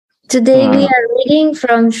Today we are reading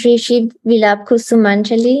from Sri Vilapa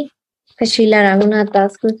Kusumanjali, Srila Raghunath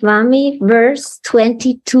Das Goswami, verse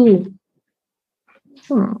 22.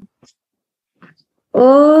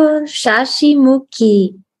 Oh, Shashi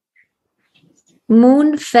Mukhi,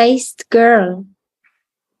 moon-faced girl,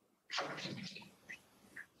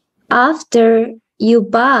 after your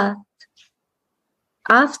bath,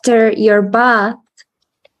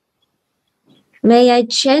 may I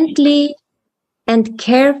gently and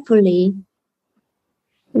carefully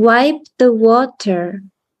wipe the water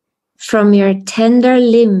from your tender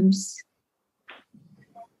limbs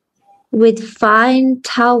with fine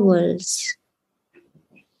towels,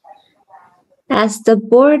 as the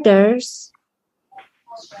borders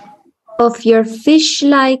of your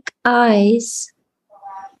fish-like eyes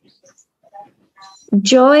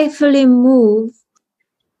joyfully move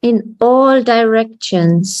in all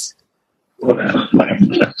directions.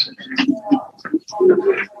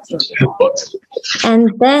 And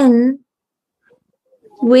then,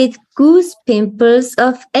 with goose pimples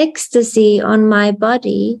of ecstasy on my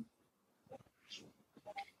body,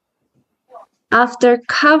 after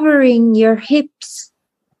covering your hips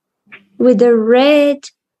with a red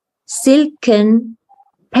silken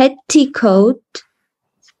petticoat,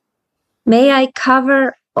 may I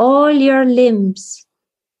cover all your limbs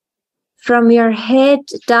from your head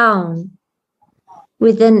down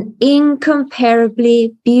with an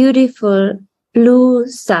incomparably beautiful blue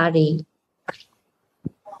sari.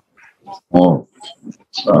 Oh,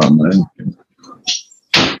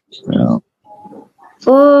 yeah.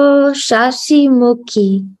 Oh, Shashi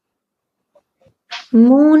Mukhi,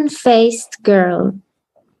 moon-faced girl,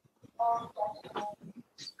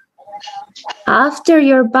 after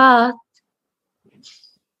your bath,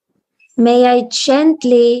 may I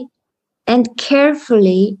gently and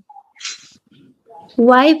carefully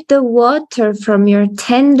wipe the water from your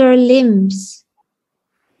tender limbs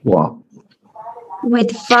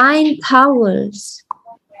with fine towels,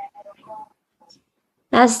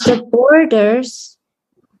 as the borders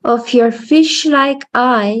of your fish-like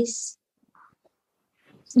eyes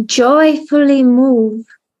joyfully move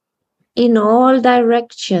in all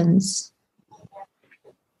directions.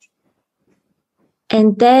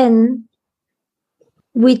 And then,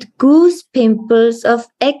 with goose pimples of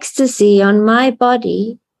ecstasy on my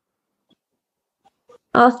body,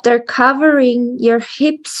 after covering your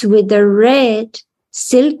hips with a red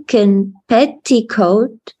silken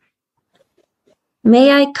petticoat,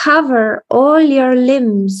 may I cover all your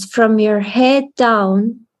limbs from your head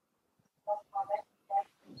down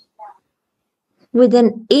with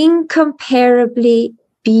an incomparably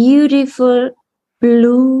beautiful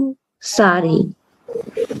blue sari.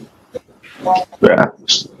 Yeah.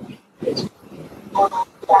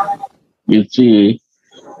 You see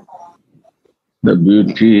the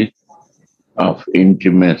beauty of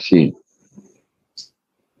intimacy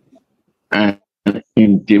and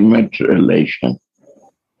intimate relation.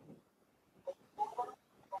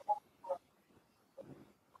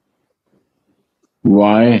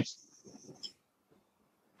 Why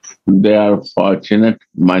they are fortunate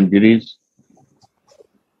Manjaris?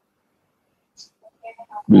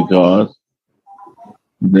 Because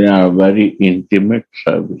they are very intimate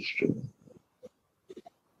service to you.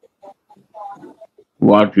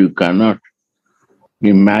 What you cannot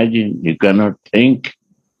imagine, you cannot think,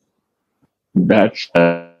 that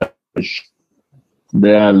service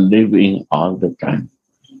they are living all the time.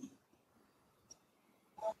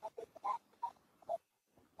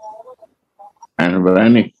 And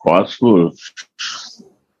when it's possible,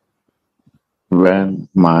 when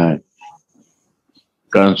my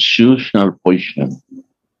constitutional position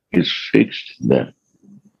is fixed there,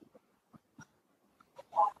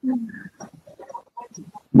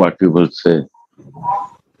 what you will say,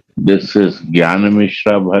 this is Jnana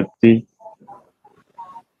Mishra Bhakti.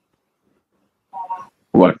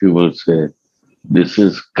 What you will say, this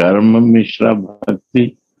is Karma Mishra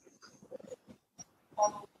Bhakti.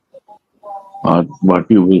 Or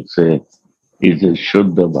what you will say, is a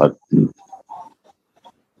Shuddha Bhakti.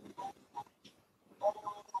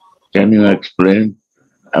 Can you explain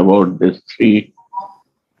about these three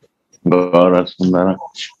Gaura Sundara?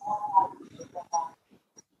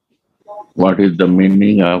 What is the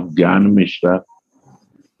meaning of Jnana Mishra,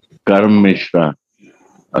 Karma Mishra,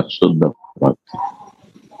 or Shuddha Bhakti?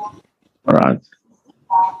 Raj.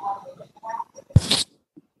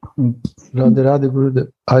 Radha Radha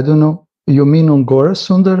Gurudev. I don't know. You mean on Gaura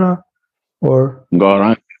Sundara or?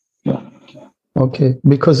 Gaura. Okay,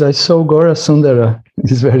 because I saw Gaura Sundara.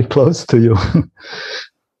 It's very close to you.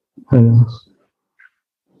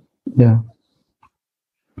 Yeah.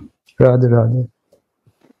 Radha Radha.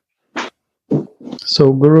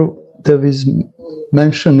 So Guru Dev is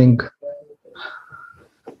mentioning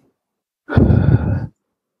a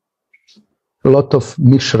lot of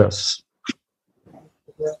mishras,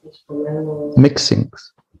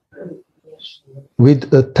 mixings,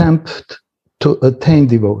 with attempt to attain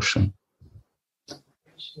devotion.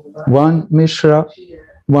 One mishra,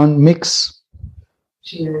 one mix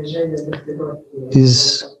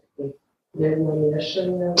is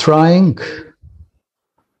trying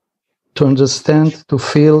to understand, to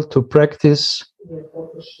feel, to practice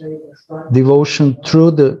devotion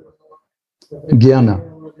through the jnana.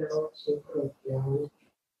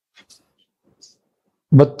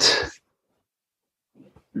 But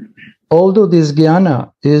although this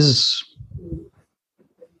jnana is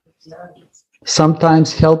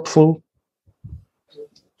sometimes helpful,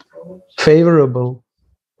 favorable,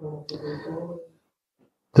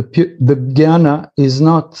 the jnana is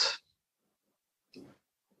not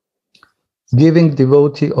giving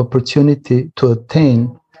devotee opportunity to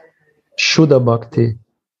attain Shuddha Bhakti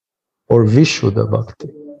or Vishuddha Bhakti.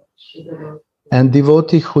 And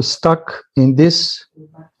devotee who stuck in this,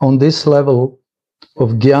 on this level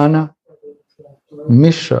of jnana,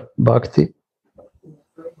 Mishra Bhakti,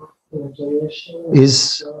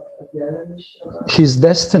 is his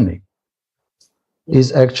destiny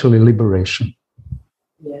is actually liberation,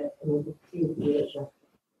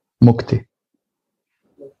 mukti.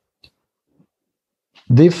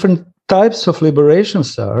 Different types of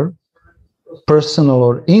liberations are personal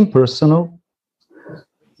or impersonal,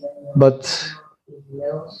 but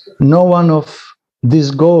no one of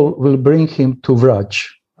this goal will bring him to Vraj,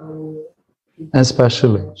 and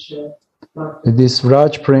especially this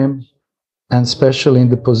Vraj Prem, and especially in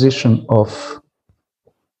the position of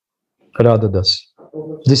Radha Dasi.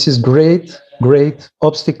 This is great, great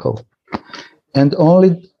obstacle. And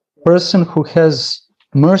only person who has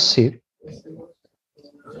mercy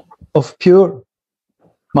of pure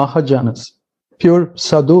Mahajanas, pure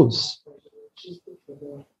sadhus,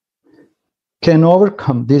 can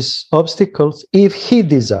overcome these obstacles if he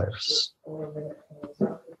desires.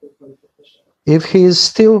 If he is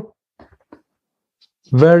still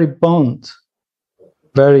very bound,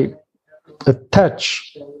 very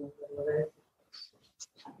attached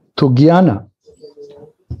to jnana,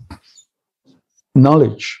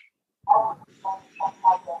 knowledge,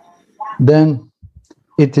 then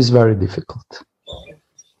it is very difficult.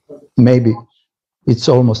 Maybe it's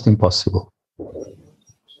almost impossible.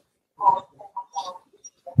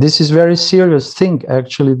 This is a very serious thing,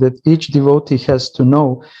 actually, that each devotee has to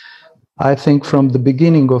know, I think, from the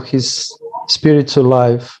beginning of his spiritual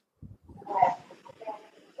life.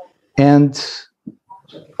 And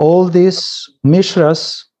all these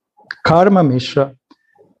mishras, karma mishra,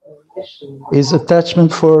 is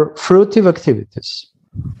attachment for fruitive activities.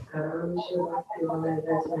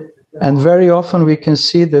 And very often we can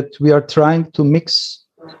see that we are trying to mix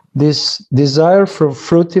this desire for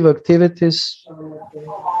fruitive activities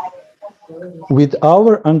with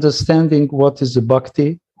our understanding what is a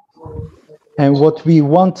bhakti and what we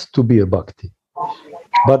want to be a bhakti.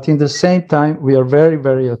 But in the same time, we are very,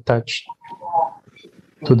 very attached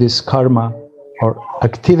to this karma or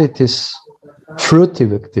activities,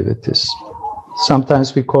 fruitive activities.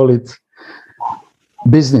 Sometimes we call it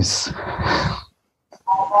business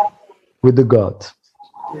with the God.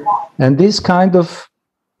 And this kind of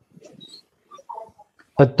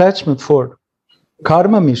attachment for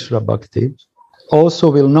karma mishra bhakti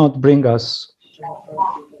also will not bring us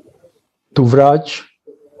to Vraj,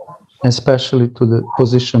 especially to the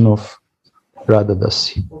position of Radha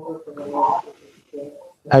Dasi.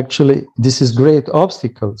 Actually, this is great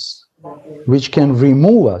obstacles which can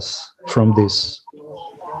remove us from this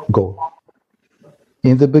goal.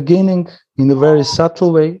 In the beginning, in a very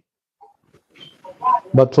subtle way,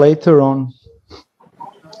 but later on,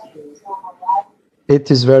 it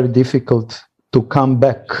is very difficult to come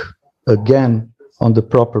back again on the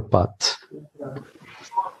proper path.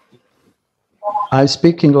 I'm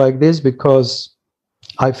speaking like this because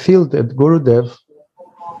I feel that Gurudev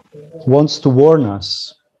wants to warn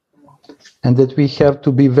us and that we have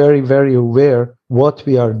to be very, very aware what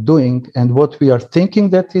we are doing and what we are thinking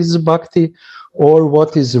that is bhakti or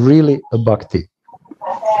what is really a bhakti.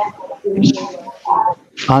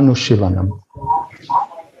 Anushilanam.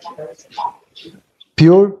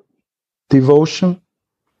 Pure devotion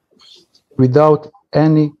without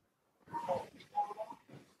any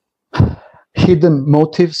hidden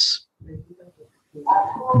motives,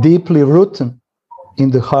 deeply rooted in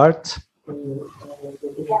the heart,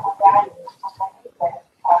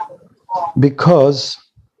 because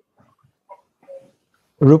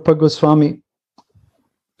Rupa Goswami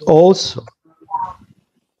also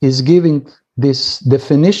is giving this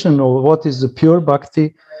definition of what is the pure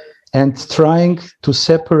bhakti and trying to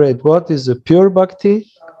separate what is the pure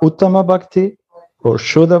bhakti, uttama bhakti, or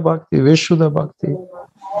shuddha bhakti, vishuddha bhakti,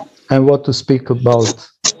 and what to speak about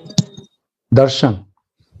darshan,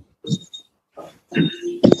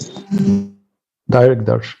 direct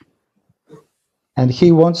darshan. And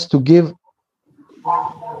he wants to give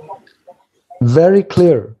very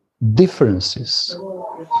clear differences.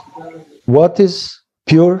 What is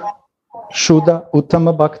pure Shuddha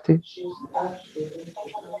Uttama Bhakti,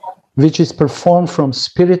 which is performed from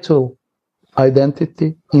spiritual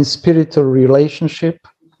identity, in spiritual relationship,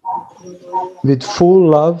 with full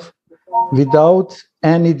love, without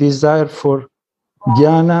any desire for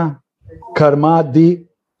jnana, karma, di,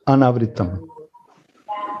 anavritam.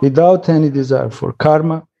 Without any desire for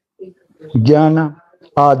karma, jnana,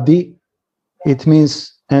 adi, it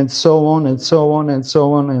means and so on and so on and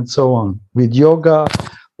so on and so on. With yoga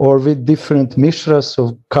or with different mishras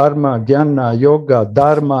of karma, jnana, yoga,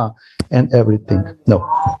 dharma, and everything. No.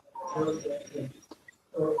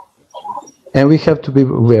 And we have to be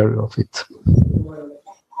aware of it.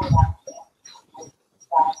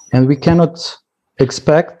 And we cannot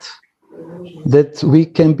expect that we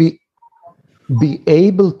can be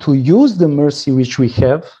able to use the mercy which we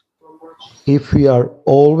have if we are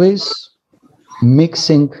always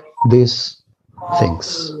mixing these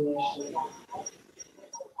things.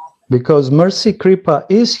 Because mercy kripa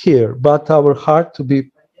is here, but our heart to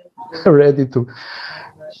be ready to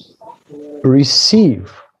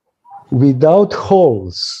receive without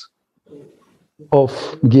holes of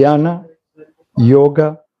jnana,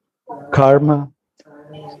 yoga, karma,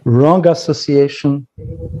 wrong association,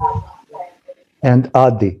 and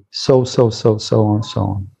adi, so on, so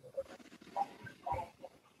on.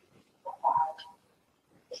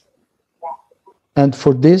 And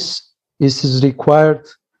for this, it is required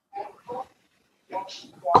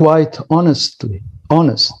quite honest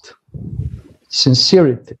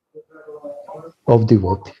sincerity of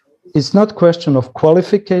devotee. It's not a question of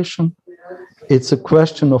qualification, it's a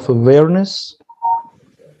question of awareness,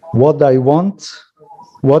 what I want,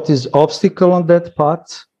 what is obstacle on that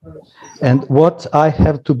path, and what I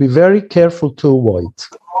have to be very careful to avoid.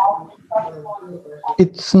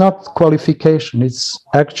 It's not qualification, it's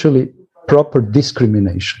actually proper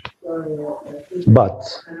discrimination. But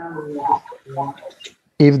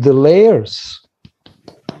if the layers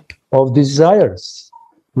of desires,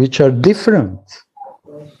 which are different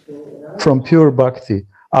from pure bhakti,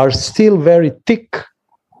 are still very thick,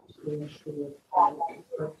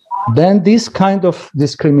 then this kind of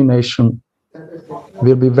discrimination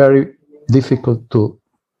will be very difficult to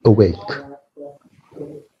awake.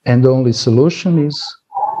 And the only solution is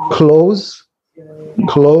close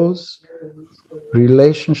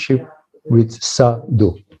relationship with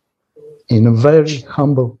sadhu in a very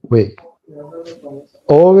humble way.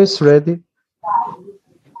 Always ready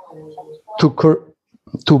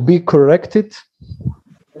to be corrected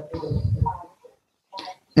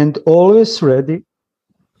and always ready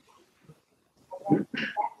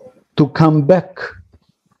to come back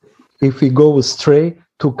if we go astray,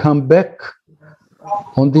 to come back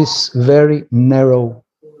on this very narrow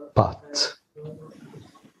path.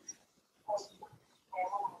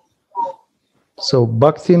 So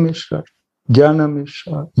Bhakti Mishra, Jnana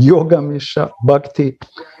Mishra, Yoga Mishra, Bhakti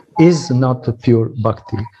is not a pure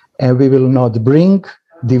Bhakti, and we will not bring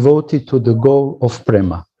devotee to the goal of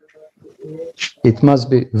Prema. It must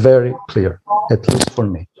be very clear, at least for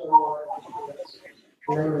me.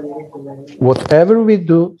 Whatever we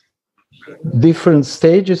do, different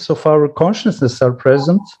stages of our consciousness are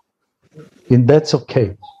present, and that's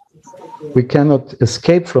okay. We cannot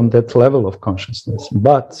escape from that level of consciousness,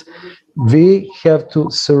 but we have to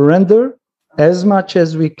surrender as much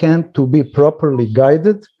as we can to be properly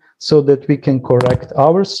guided so that we can correct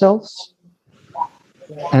ourselves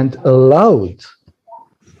and allowed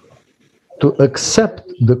to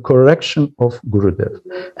accept the correction of Gurudev.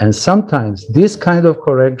 And sometimes these kind of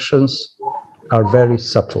corrections are very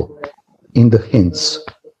subtle in the hints.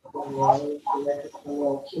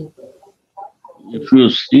 If you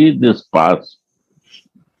see this path,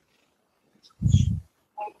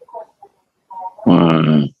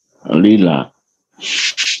 Leela,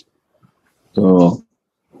 so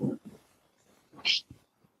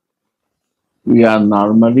we are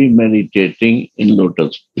normally meditating in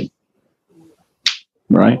lotus feet,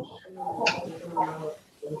 right?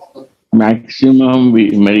 Maximum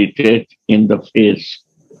we meditate in the face.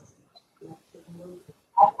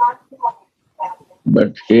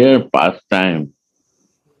 But here Pastime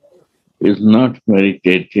is not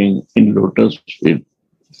meditating in lotus feet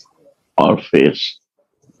or face.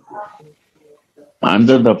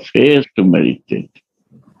 under the face to meditate.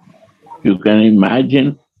 You can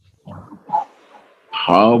imagine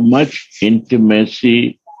how much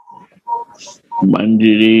intimacy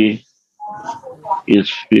Manjari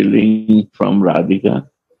is feeling from Radhika.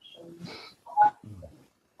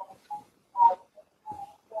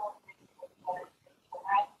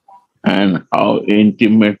 And how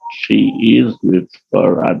intimate she is with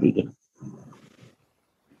her Radhika.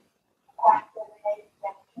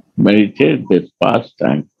 Meditate this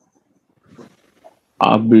pastime.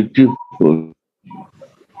 How beautiful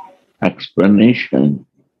explanation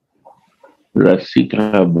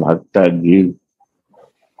Rasika Bhakta gives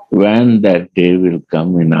when that day will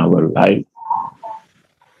come in our life,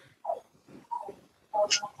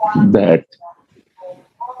 that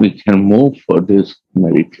we can move for this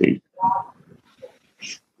meditation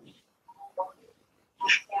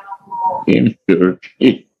in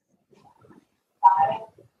purity.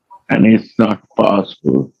 And it's not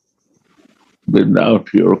possible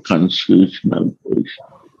without your constitutional position.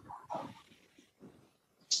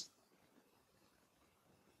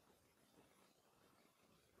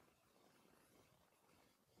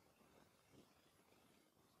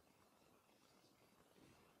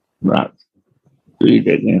 Right. Read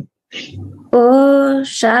again. Oh,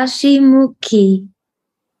 Shashimukhi,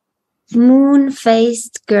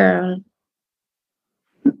 moon-faced girl.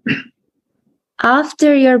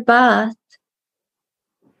 After your bath,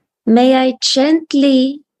 may I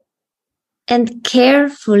gently and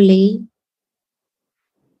carefully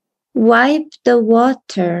wipe the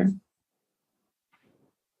water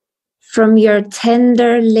from your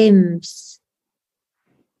tender limbs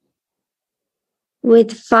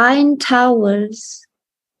with fine towels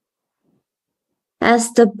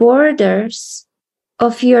as the borders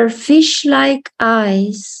of your fish-like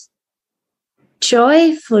eyes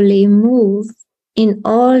joyfully move in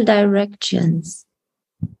all directions.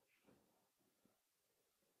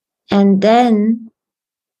 And then,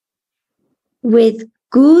 with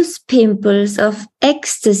goose pimples of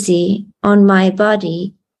ecstasy on my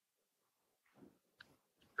body,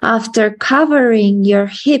 after covering your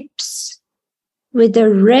hips with a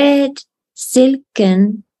red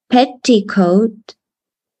silken petticoat,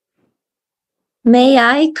 may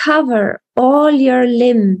I cover all your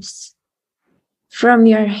limbs from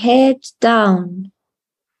your head down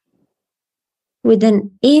with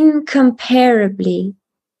an incomparably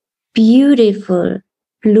beautiful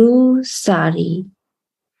blue sari.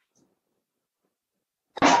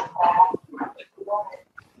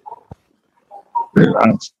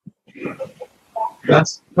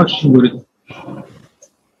 Last question, Guru,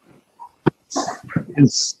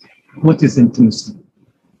 is what is intimacy?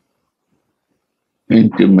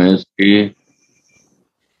 Intimacy,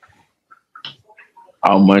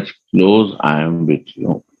 how much close I am with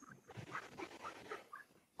you.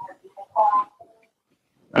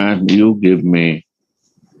 And you give me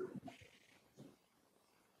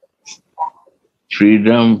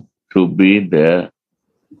freedom to be there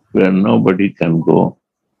where nobody can go.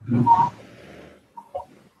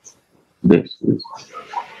 This is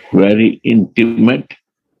very intimate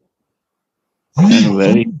and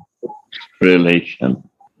very relation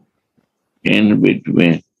in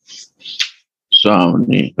between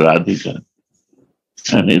Swami Radhika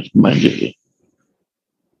and his Manjari.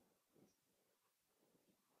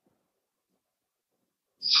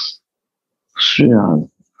 Sriyam.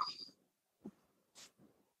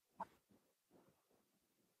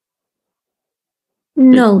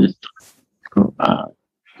 No.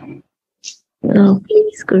 No,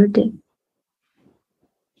 please, Gurudev.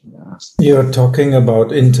 You're talking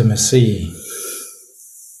about intimacy.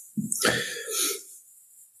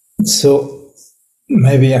 So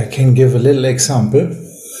maybe I can give a little example.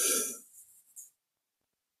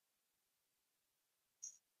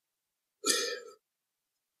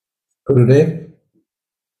 Gurudev?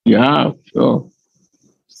 Yeah, sure.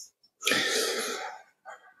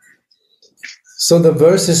 So the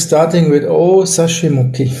verse is starting with Oh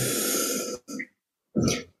Sashimukhi,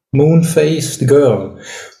 moon-faced girl.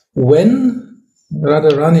 When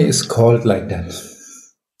Radharani is called like that?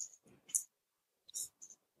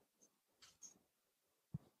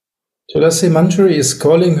 Tulasi Manjari is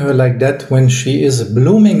calling her like that when she is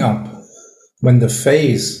blooming up, when the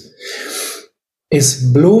face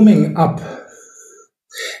is blooming up,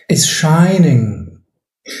 is shining,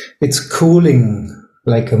 it's cooling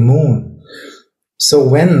like a moon. So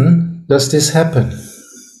when does this happen?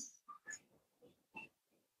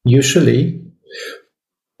 Usually,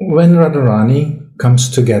 when Radharani comes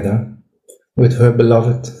together with her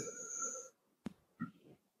beloved.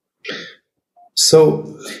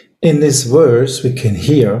 So, in this verse we can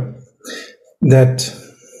hear that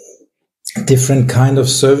different kind of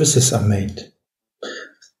services are made.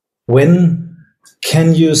 When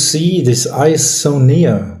can you see this eyes so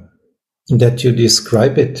near that you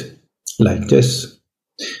describe it like this?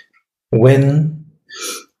 When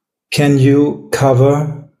can you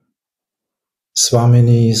cover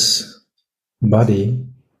Swamini's body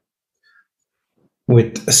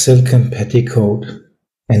with a silken petticoat,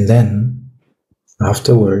 and then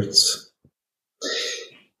afterwards,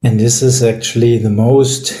 and this is actually the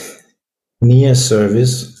most near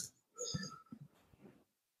service,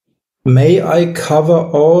 may I cover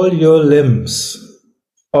all your limbs,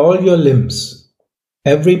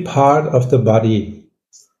 every part of the body,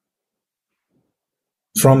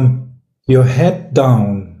 from your head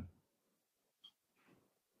down,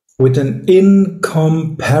 with an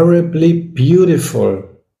incomparably beautiful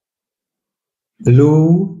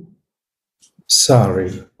blue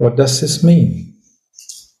sari. What does this mean?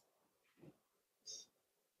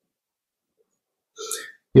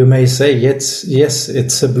 You may say, yes,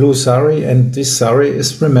 it's a blue sari, and this sari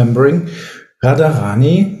is remembering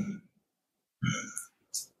Radharani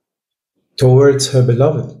towards her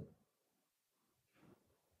beloved.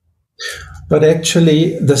 But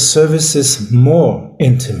actually, the service is more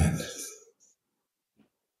intimate.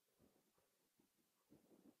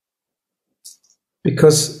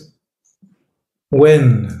 Because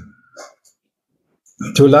when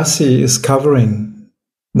Tulasi is covering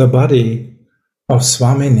the body of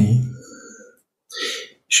Swamini,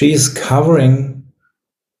 she is covering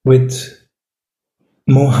with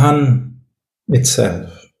Mohan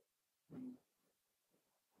itself.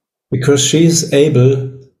 Because she is able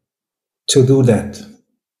to do that.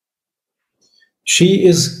 She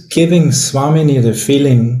is giving Swamini the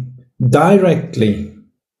feeling directly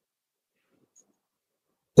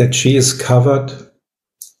that she is covered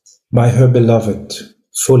by her beloved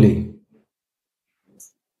fully,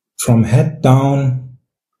 from head down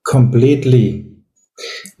completely.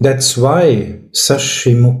 That's why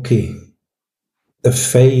Sashimukhi, the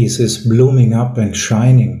face is blooming up and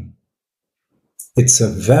shining. It's a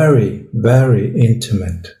very, very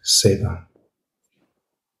intimate seva.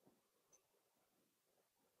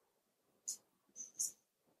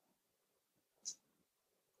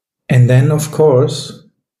 And then, of course,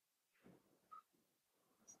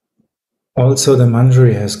 also the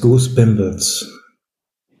Manjari has goosebumps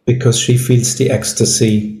because she feels the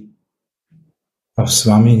ecstasy of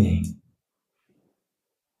Swamini.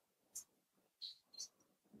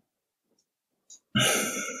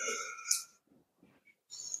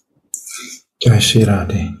 Jai Shri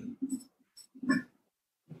Radhe.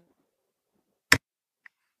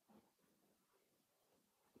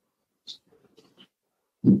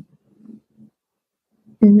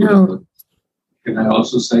 No. Can I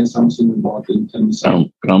also say something about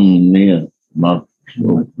intimacy? Come near, not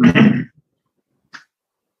so.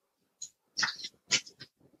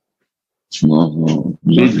 No.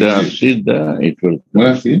 Siddha, it will.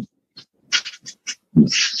 Well, see?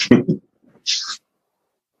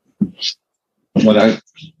 What I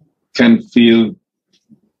can feel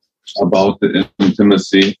about the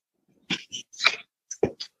intimacy,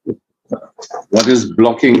 what is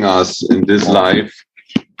blocking us in this life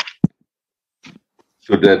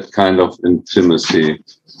to that kind of intimacy?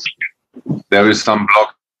 There is some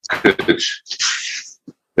blockage.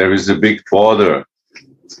 There is a big border,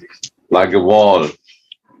 like a wall.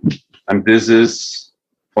 And this is,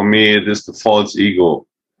 for me, it is the false ego.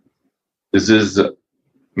 This is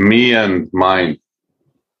me and mine.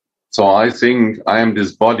 So I think I am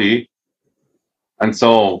this body, and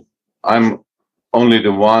so I'm only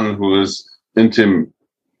the one who is intimate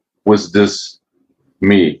with this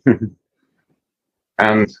me.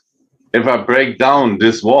 And if I break down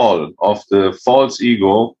this wall of the false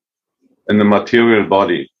ego in the material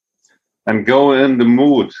body and go in the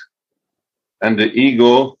mood and the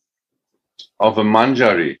ego of a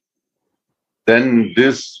Manjari, then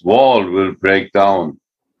this wall will break down.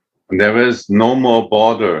 And there is no more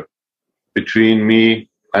border between me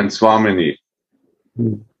and Swamini.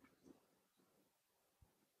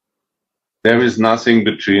 There is nothing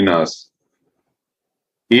between us.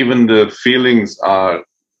 Even the feelings are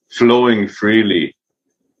flowing freely.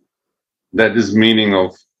 That is meaning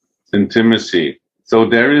of intimacy. So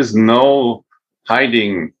there is no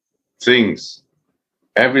hiding things.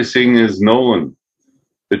 Everything is known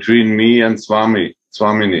between me and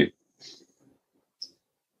Swamini.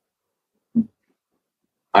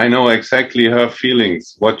 I know exactly her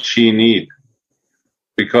feelings, what she needs,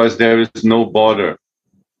 because there is no border,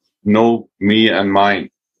 no me and mine.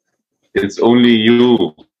 It's only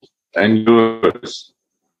you and yours.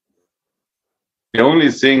 The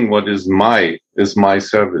only thing what is my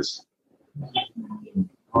service.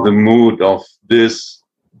 The mood of this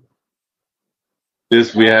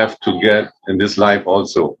we have to get in this life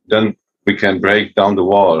also. Then we can break down the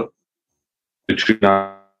wall between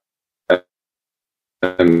us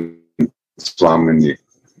and Swamini.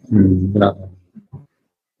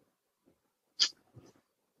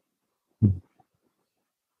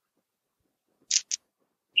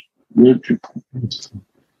 Beautiful.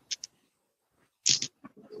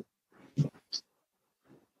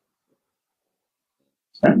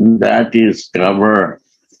 And that is covered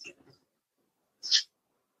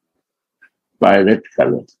by red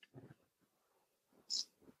color.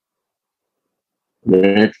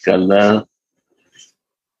 Red color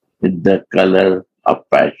is the color of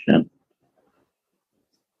passion.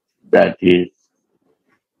 That is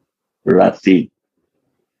Rati.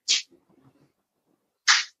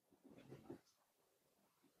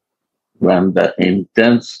 When the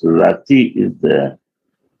intense Rati is there,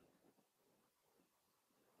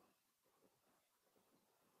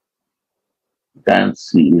 then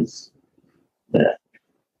she is there.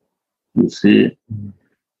 You see,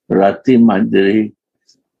 Rati Manjari,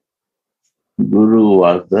 Guru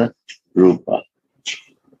was the Rupa.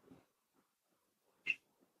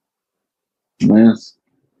 Means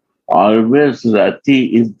always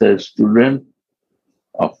Rati is the student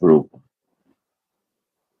of Rupa.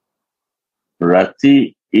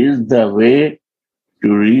 Rati is the way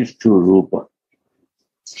to reach to Rupa.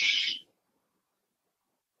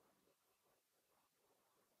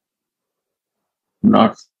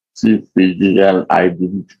 Not the physical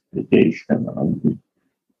identification only.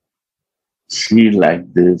 See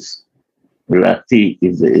like this, Rati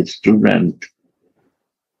is a student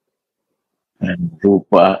and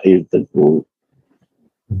Rupa is the goal.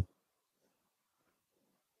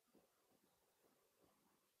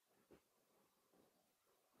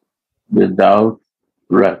 Without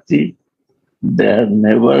Rati, there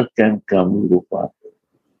never can come Rupa.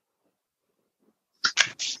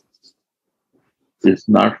 It's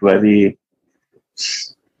not very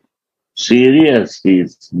serious. He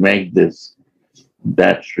make this,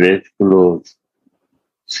 that red clothes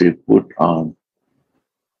she put on.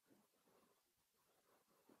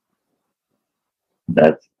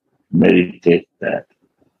 That meditate that.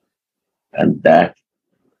 And that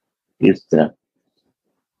is the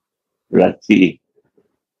Rati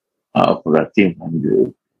of Rati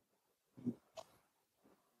Mandir.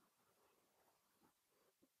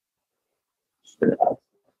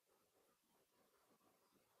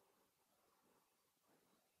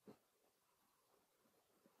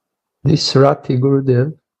 This Rati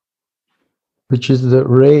Gurudev, which is the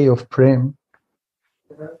ray of Prem,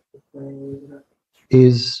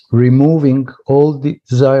 is removing all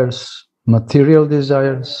desires, material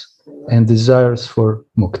desires, and desires for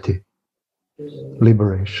mukti,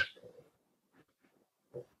 liberation.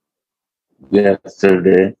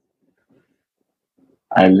 Yesterday,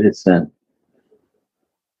 I listened.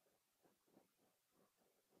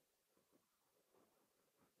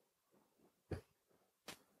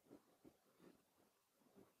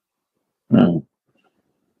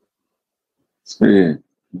 See,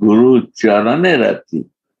 Guru Charane Rati.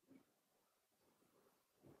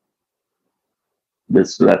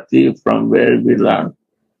 This Rati from where we learn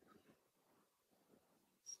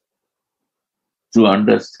to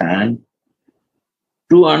understand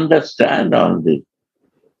only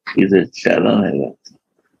is a Charane Rati.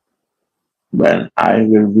 When I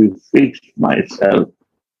will be fixed myself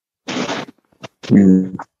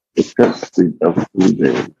in the custody of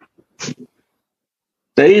Gurudev.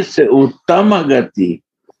 They say Uttama Gati.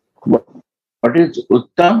 What is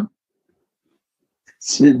Uttam?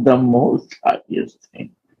 This is the most highest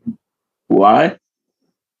thing. Why?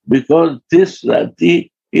 Because this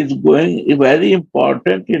Rati is going very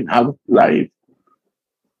important in our life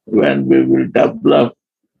when we will develop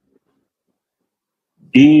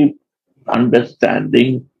deep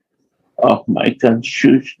understanding of my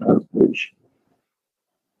constitutional position.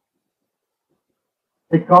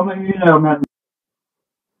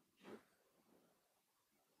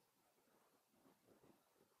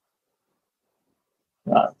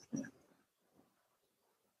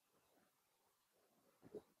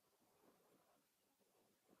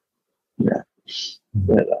 Yeah.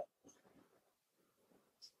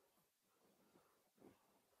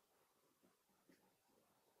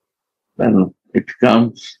 When it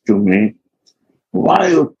comes to me, why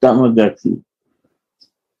Uttamagati?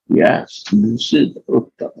 Yes, this is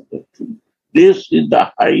Uttamagati. This is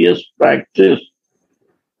the highest practice.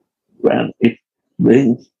 When it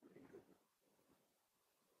brings,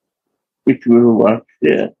 it will work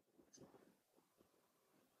here.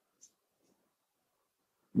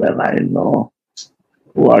 then I know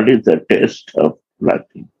what is the taste of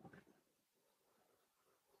nothing.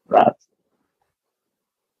 Radha.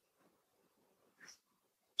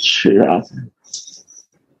 Shri Radha.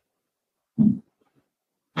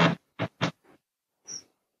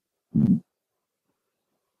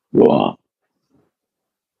 Go on.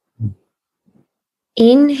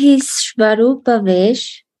 In his Svarupa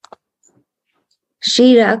Vesh,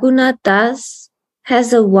 Sri Raghunath Das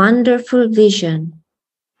has a wonderful vision.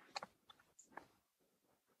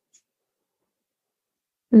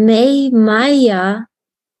 May Maya,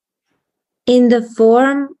 in the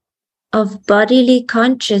form of bodily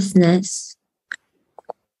consciousness,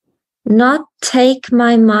 not take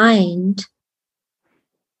my mind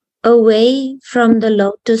away from the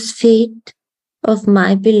lotus feet of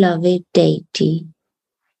my beloved deity.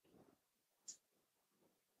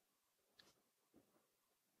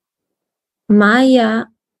 Maya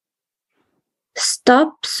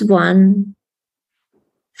stops one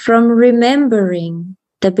from remembering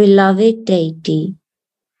the beloved deity.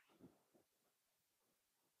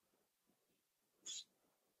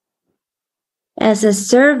 As a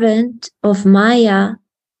servant of Maya,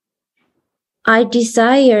 I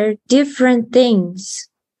desire different things,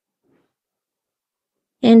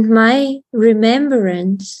 and my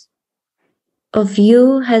remembrance of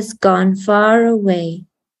you has gone far away.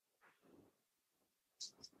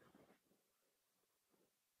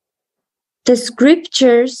 The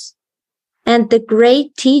scriptures and the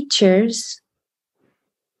great teachers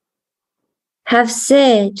have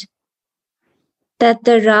said that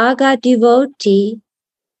the raga devotee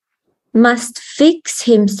must fix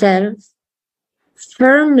himself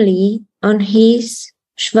firmly on his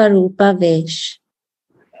Svarupa Vesh.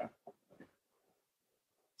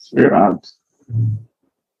 Shri Radha.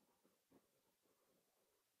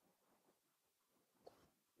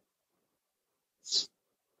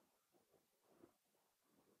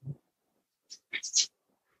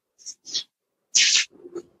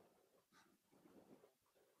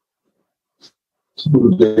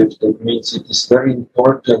 That means it is very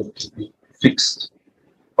important to be fixed.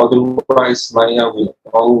 Otherwise, Maya will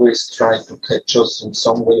always try to catch us in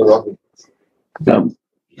some way or other. The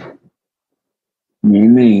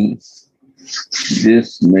meaning,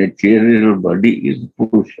 this material body is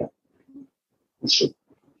Purusha.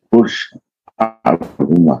 Purusha,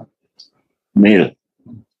 Aruna, male.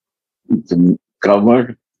 It's a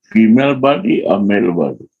covered female body or male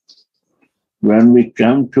body. When we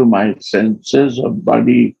come to my senses of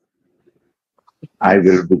body, I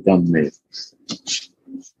will become male.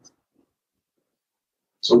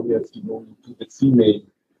 So we have to go into the female.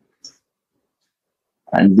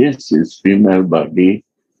 And this is female body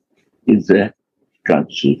is a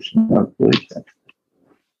constitutional position.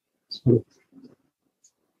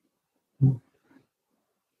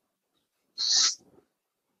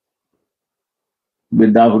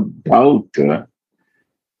 Without doubt,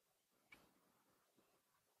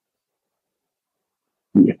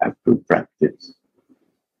 we have to practice.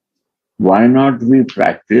 Why not we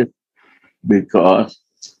practice? Because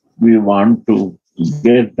we want to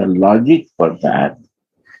get the logic for that.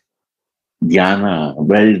 Jnana,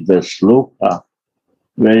 where is the sloka?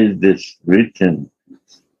 Where is this written?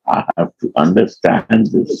 I have to understand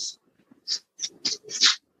this.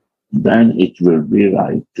 Then it will be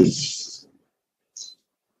right to me.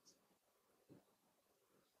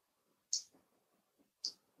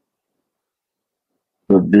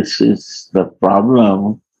 So this is the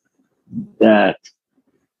problem, that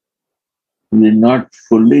we not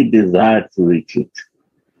fully desire to reach it.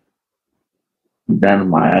 Then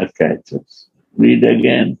Maya catches. Read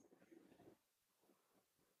again.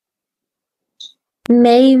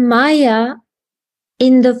 May Maya,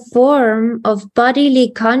 in the form of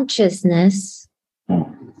bodily consciousness,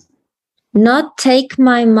 not take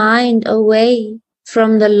my mind away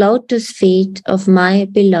from the lotus feet of my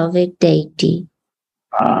beloved deity.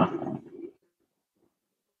 Maya.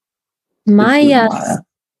 Maya.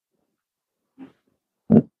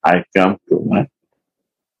 I come to my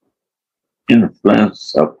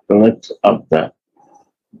influence of the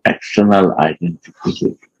external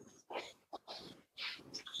identification.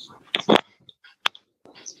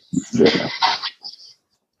 Yeah.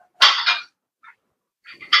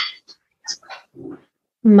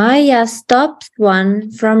 Maya stops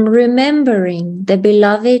one from remembering the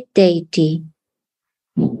beloved deity.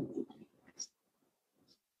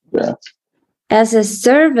 Yeah. As a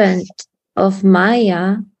servant of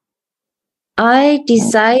Maya, I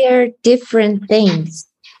desire different things,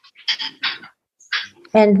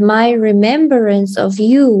 and my remembrance of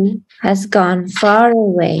you has gone far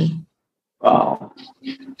away. Wow.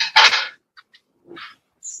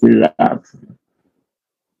 Vilapa.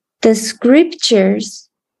 The scriptures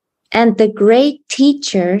and the great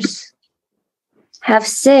teachers have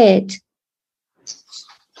said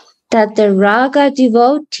that the raga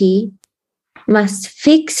devotee must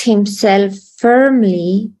fix himself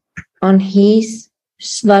firmly on his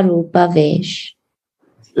Svarupa Vesh.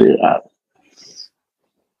 Vilapa.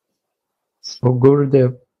 O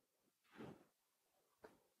Gurudev,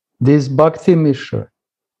 this Bhakti Mishra,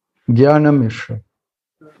 Jnana Mishra,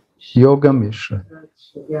 Yoga Mishra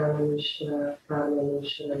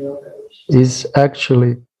is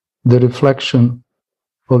actually the reflection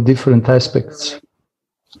of different aspects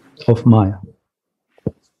of Maya.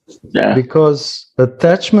 Yeah. Because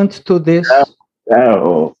attachment to this,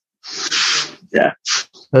 Yeah.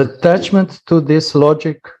 attachment to this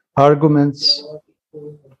logic, arguments,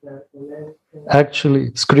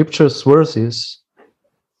 actually scriptures, verses,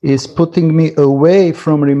 is putting me away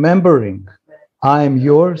from remembering I am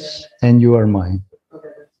yours and you are mine.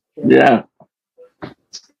 Yeah.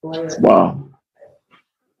 Wow.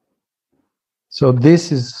 So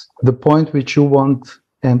this is the point which you want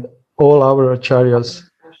and all our acharyas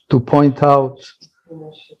to point out,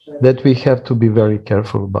 that we have to be very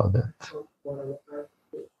careful about that.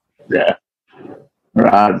 Yeah.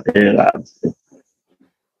 Radhe, Radhe.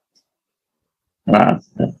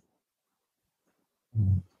 Radhe.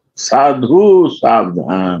 Sadhu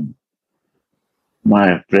Savdhan.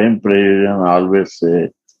 My Prem President always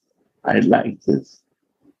say, I like this.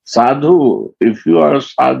 Sadhu, if you are a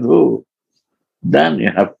sadhu, then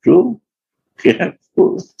you have to be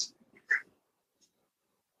careful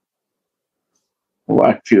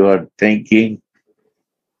what you are thinking,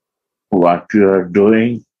 what you are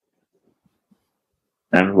doing,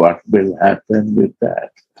 and what will happen with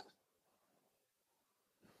that.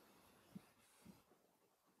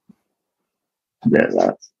 There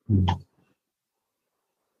are.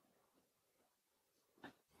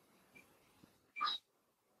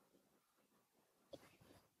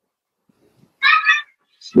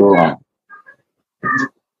 Go on.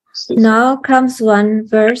 Now comes one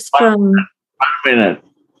verse from 1 minute.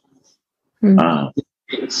 Hmm.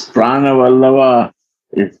 Prana Vallava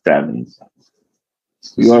is telling something.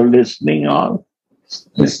 You are listening all?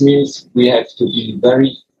 This means we have to be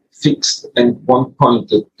very fixed and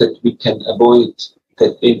one-pointed, that we can avoid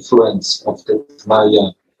that influence of the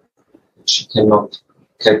Maya. She cannot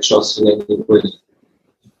catch us in any way.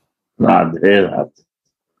 Radhe, Radhe.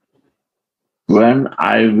 When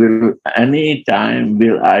I will, any time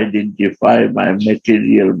will identify my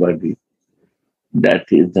material body, that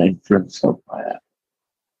is the influence of Maya.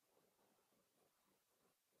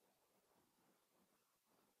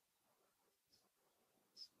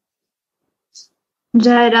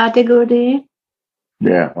 Jai Radhe Gurudev.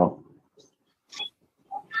 Yeah.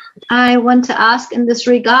 I want to ask in this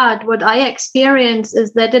regard, what I experience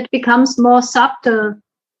is that it becomes more subtle.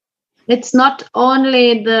 It's not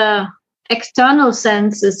only the external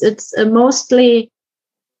senses, it's mostly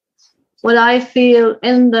what I feel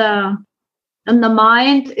in the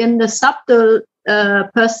mind, in the subtle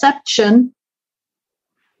perception,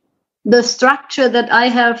 the structure that I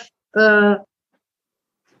have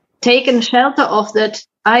taken shelter of, that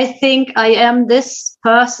I think I am this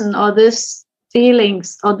person or this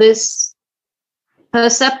feelings or this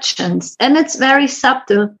perceptions, and it's very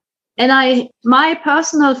subtle. And my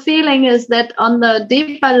personal feeling is that on the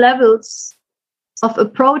deeper levels of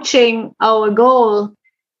approaching our goal,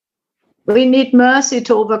 we need mercy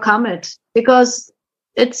to overcome it, because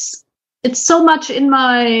it's so much in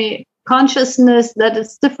my consciousness that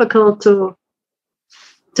it's difficult to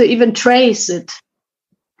even trace it.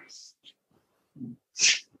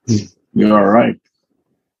 You are right.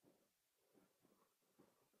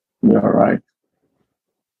 You are right.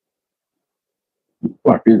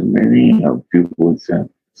 What is many of people say,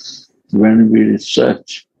 when we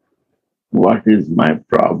research what is my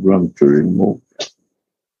problem to remove,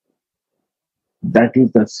 that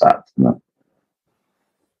is the sadhana.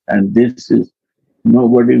 And this is,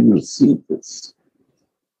 nobody will see this.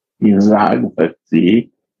 In Rag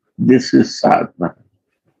Bhakti, this is sadhana,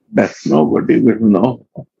 that nobody will know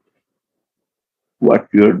what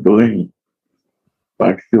you're doing,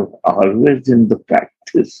 but you're always in the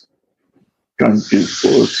practice,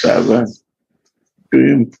 24/7, to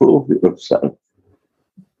improve yourself.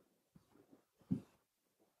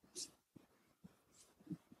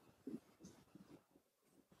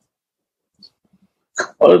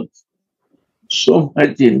 Because so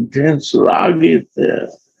much intense rag is there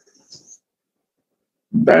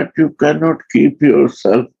that you cannot keep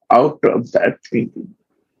yourself out of that thinking.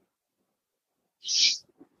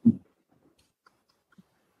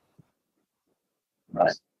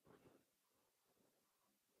 Right.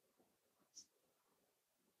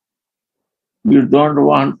 You don't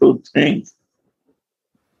want to think,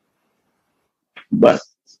 but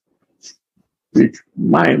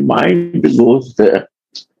my mind goes there.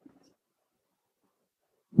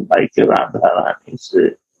 Like Radha Rani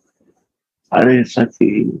said, Hare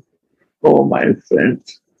Sakhi, oh my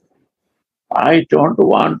friends, I don't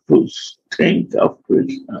want to think of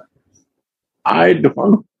Krishna. I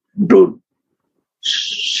don't do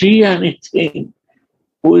see anything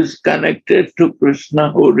who is connected to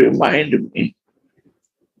Krishna who remind me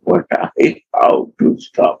what how to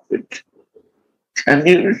stop it. Can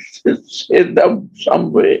you say them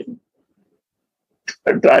some way?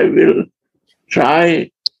 But I will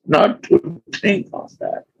try not to think of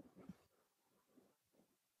that.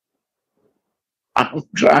 I'm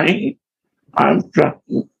trying,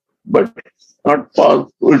 but it's not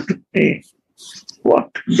possible to me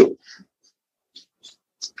what to do.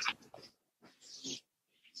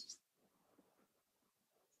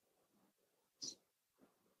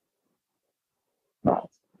 No.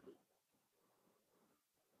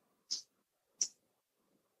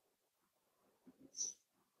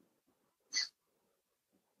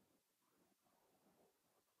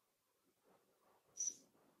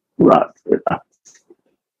 Right.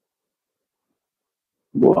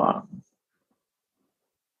 Go on.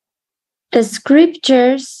 The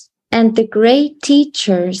scriptures and the great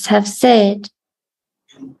teachers have said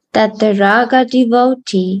that the raga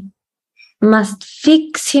devotee must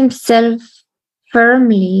fix himself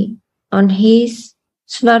firmly on his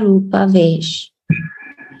Svarupa Vesh.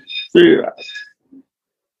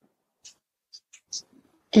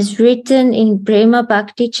 Is written in Prema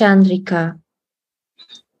Bhakti Chandrika.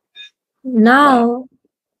 Now,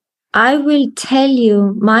 I will tell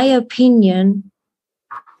you my opinion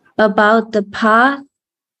about the path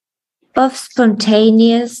of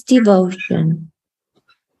spontaneous devotion.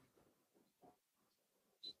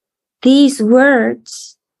 These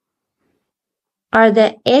words are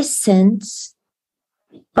the essence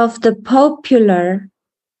of the popular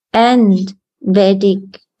and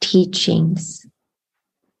Vedic teachings.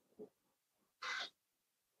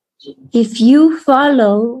 If you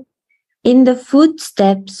follow in the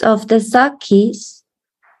footsteps of the Sakhis,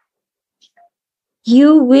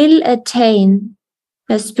 you will attain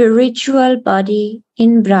a spiritual body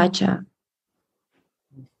in Braja.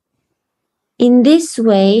 In this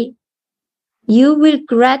way, you will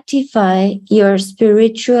gratify your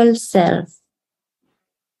spiritual self.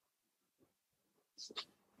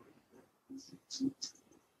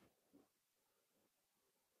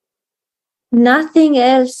 Nothing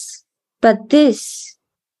else but this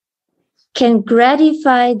can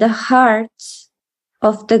gratify the hearts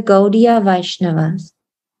of the Gaudiya Vaishnavas.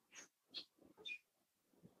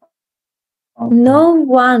 No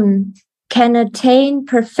one can attain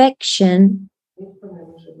perfection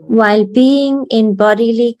while being in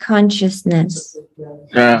bodily consciousness.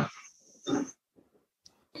 Yeah.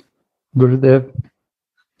 Gurudev,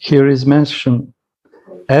 here is mentioned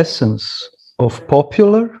essence of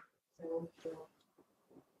popular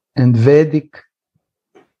and Vedic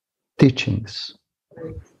teachings,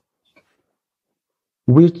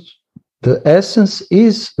 which the essence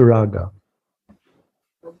is raga,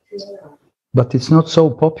 but it's not so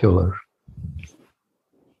popular.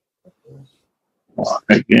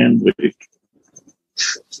 Again,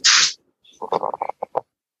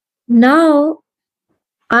 Now,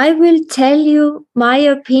 I will tell you my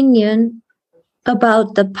opinion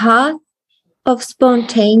about the path of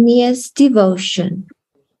spontaneous devotion.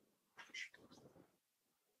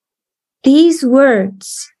 These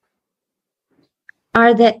words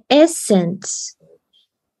are the essence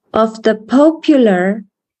of the popular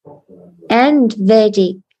and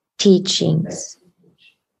Vedic teachings.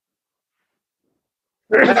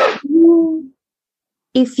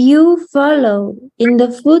 If you follow in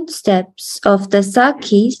the footsteps of the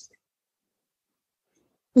Sakhis,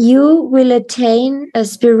 you will attain a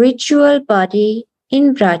spiritual body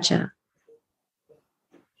in Braja.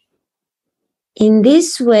 In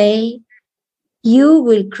this way, you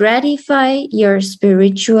will gratify your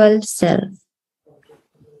spiritual self.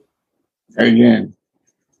 again.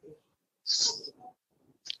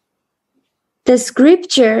 The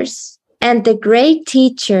scriptures and the great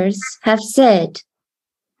teachers have said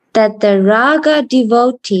that the raga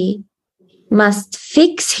devotee must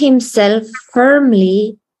fix himself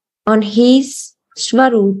firmly on his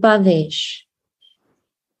Svarupa Vesh.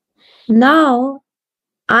 Now,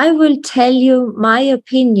 I will tell you my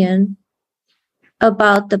opinion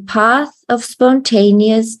about the path of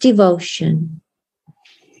spontaneous devotion.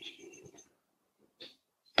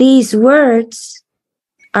 These words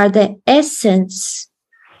are the essence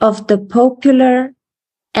of the popular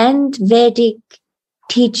and Vedic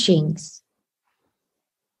teachings.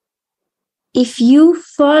 If you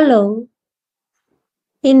follow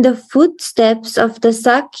in the footsteps of the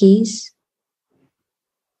Sakis,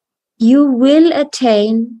 you will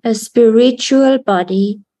attain a spiritual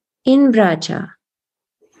body in Vraja.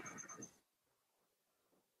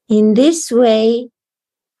 In this way,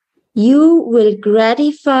 you will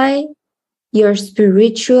gratify your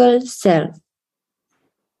spiritual self.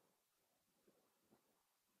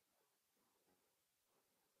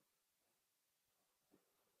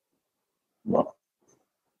 Wow.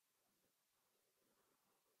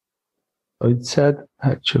 It said,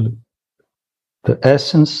 actually, the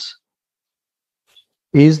essence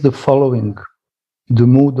is the following, the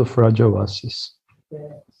mood of Rajavasis.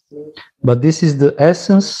 But this is the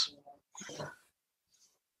essence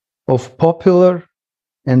of popular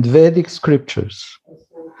and Vedic scriptures.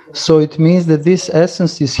 So it means that this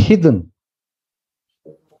essence is hidden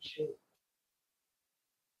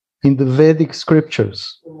in the Vedic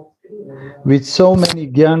scriptures with so many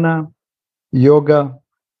jnana, yoga,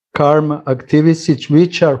 karma activities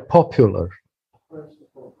which are popular.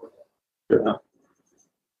 Yeah.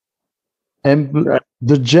 And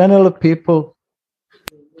the general people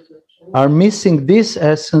are missing this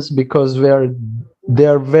essence because they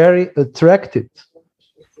are very attracted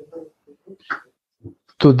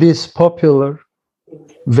to these popular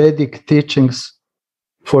Vedic teachings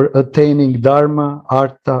for attaining dharma,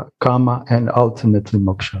 artha, kama, and ultimately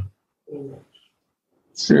moksha.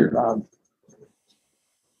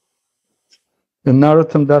 And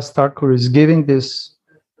Narottam Das Thakur is giving these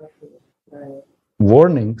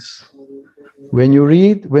warnings. When you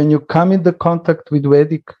read, when you come into contact with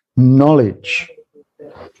Vedic knowledge,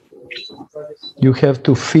 you have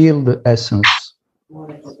to feel the essence,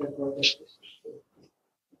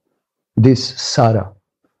 this sara.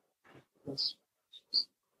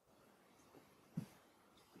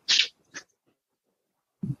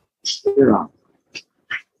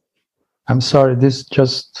 I'm sorry, this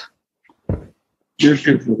just...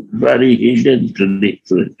 Beautiful, very hidden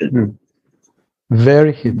tradition.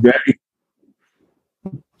 Very hidden. Very.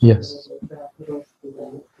 Yes.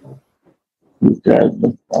 That's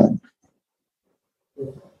the point.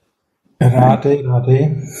 Radhe,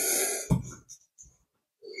 Radhe.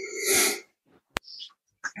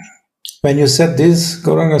 When you said this,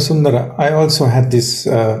 Gauranga Sundara, I also had this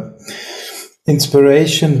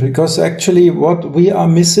inspiration, because actually what we are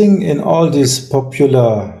missing in all these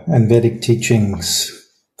popular and Vedic teachings,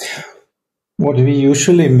 what we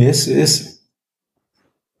usually miss is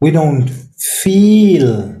we don't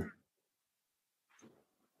feel.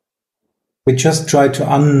 We just try to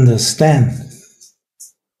understand.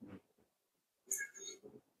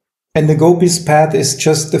 And the gopis' path is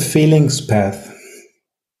just the feelings path.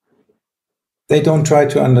 They don't try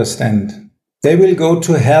to understand. They will go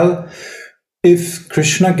to hell if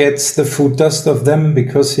Krishna gets the food dust of them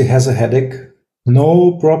because he has a headache.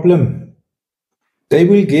 No problem. They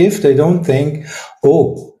will give, they don't think,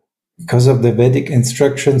 oh, because of the Vedic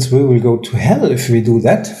instructions, we will go to hell if we do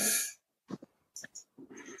that.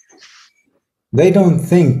 They don't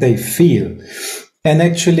think, they feel. And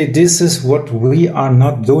actually, this is what we are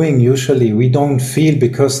not doing usually. We don't feel,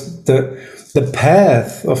 because the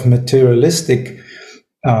path of materialistic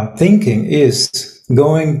thinking is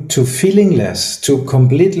going to feelingless, to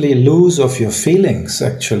completely lose of your feelings,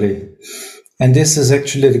 actually. And this is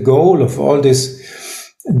actually the goal of all these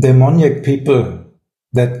demoniac people,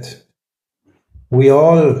 that we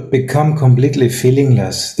all become completely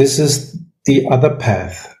feelingless. This is the other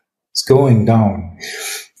path. It's going down.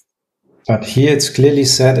 But here it's clearly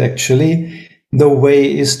said, actually, the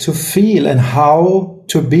way is to feel and how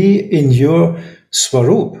to be in your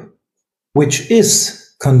Swarup, which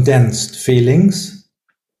is condensed feelings.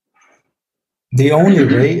 The only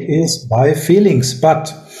way is by feelings,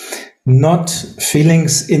 but not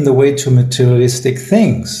feelings in the way to materialistic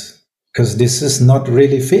things, because this is not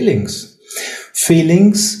really feelings.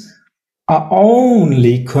 Feelings are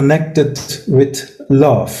only connected with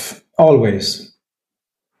love, always.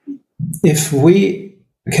 If we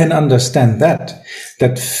can understand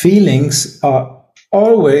that feelings are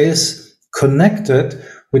always connected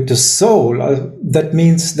with the soul, that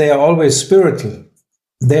means they are always spiritual.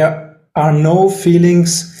 There are no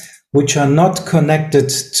feelings which are not connected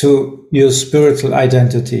to your spiritual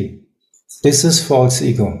identity. This is false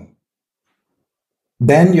ego.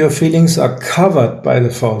 Then your feelings are covered by the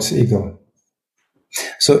false ego.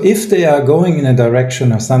 So if they are going in a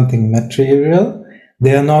direction of something material,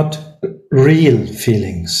 they are not real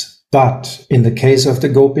feelings. But in the case of the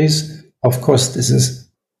gopis, of course, this is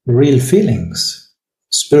real feelings,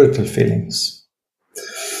 spiritual feelings.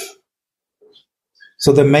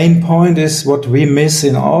 So the main point is what we miss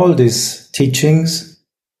in all these teachings.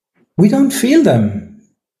 We don't feel them.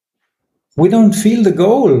 We don't feel the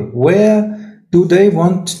goal. Where do they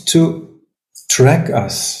want to track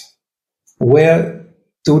us? Where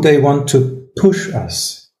do they want to push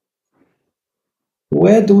us?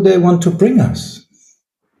 Where do they want to bring us?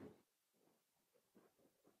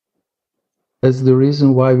 That's the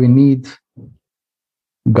reason why we need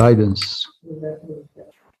guidance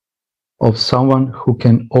of someone who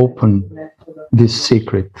can open this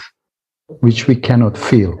secret, which we cannot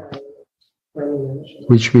feel,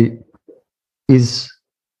 which is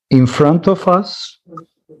in front of us,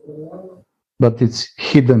 but it's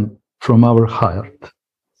hidden from our heart.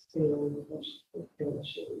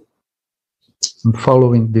 And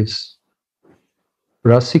following this,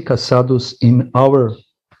 Rasika sadhus in our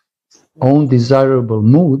own desirable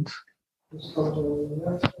mood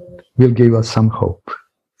will give us some hope,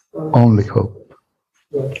 only hope.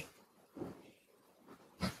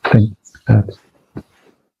 Thank you.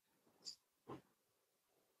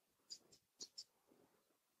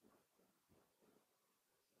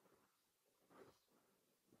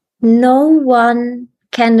 No one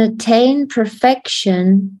can attain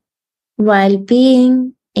perfection while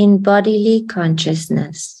being in bodily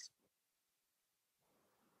consciousness.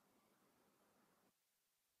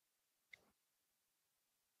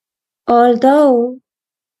 Although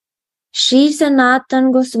Sri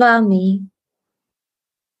Sanatana Goswami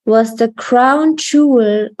was the crown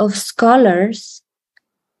jewel of scholars,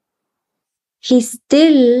 he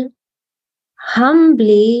still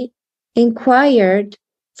humbly inquired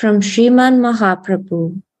from Sriman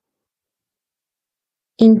Mahaprabhu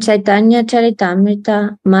in Chaitanya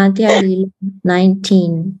Charitamrita Madhya Lila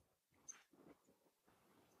 19.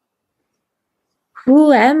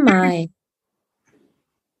 Who am I?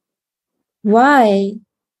 Why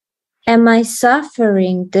am I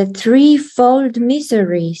suffering the threefold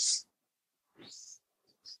miseries?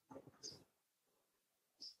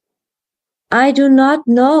 I do not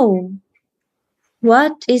know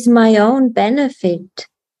what is my own benefit.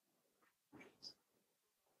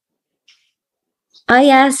 I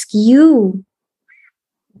ask you,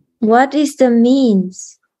 what is the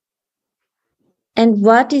means and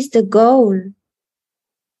what is the goal?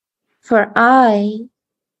 For I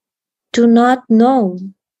do not know.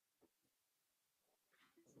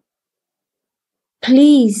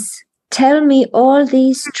 Please tell me all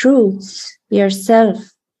these truths yourself.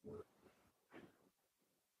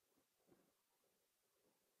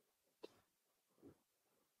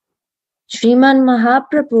 Sriman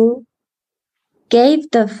Mahaprabhu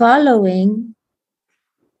gave the following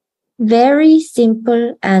very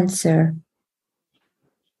simple answer.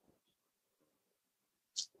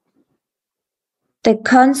 The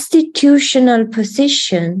constitutional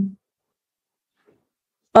position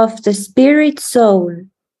of the spirit soul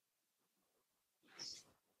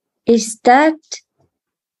is that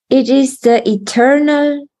it is the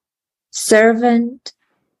eternal servant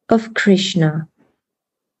of Krishna.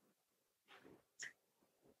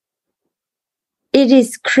 It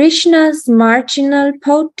is Krishna's marginal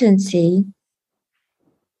potency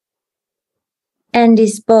and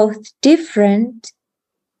is both different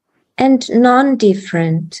and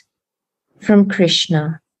non-different from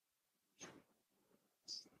Krishna.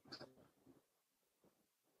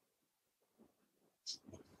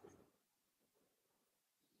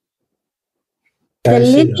 I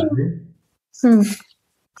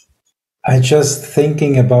just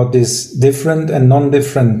thinking about this different and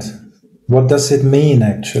non-different. What does it mean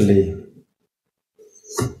actually?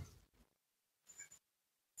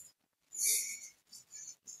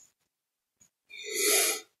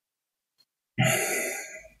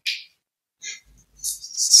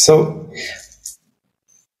 So,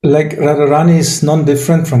 like Radharani is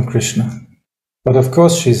non-different from Krishna, but of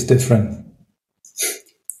course she's different.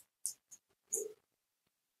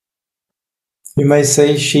 You may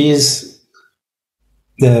say she is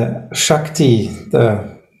the Shakti,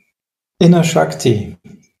 the inner Shakti.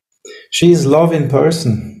 She is love in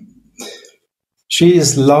person. She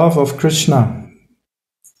is love of Krishna.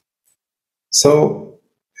 So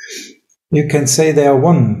you can say they are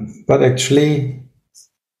one, but actually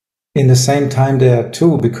in the same time they are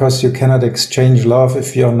two, because you cannot exchange love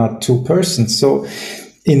if you are not two persons. So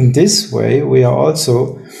in this way we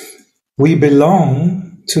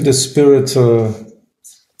belong to the spiritual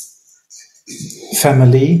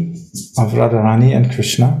family of Radharani and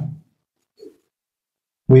Krishna.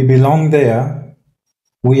 We belong there.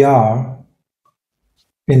 We are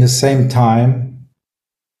in the same time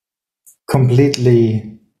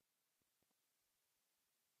completely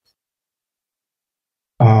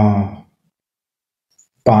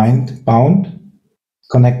bound,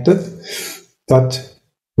 connected, but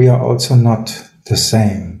we are also not the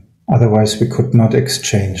same. Otherwise, we could not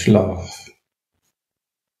exchange love.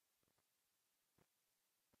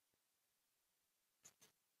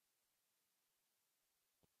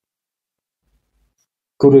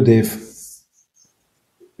 Gurudev,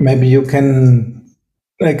 maybe you can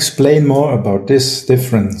explain more about this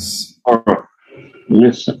difference. Or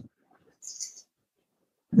listen,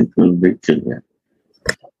 it will be clear.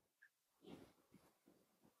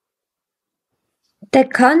 The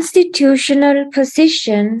constitutional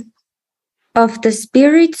position of the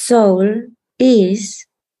spirit soul is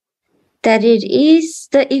that it is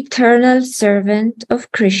the eternal servant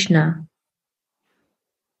of Krishna.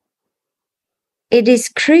 It is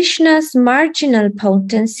Krishna's marginal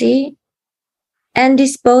potency and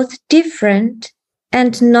is both different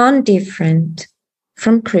and non-different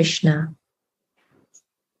from Krishna.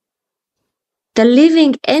 The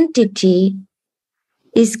living entity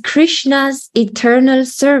is Krishna's eternal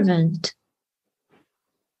servant,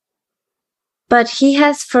 but he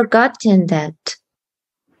has forgotten that.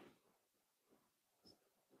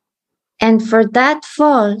 And for that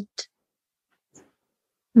fault,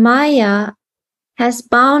 Maya has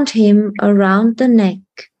bound him around the neck.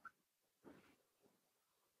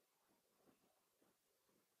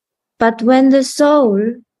 But when the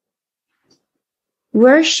soul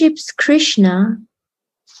worships Krishna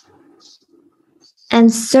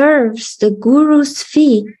and serves the Guru's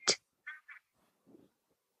feet,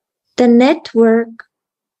 the network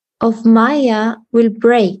of Maya will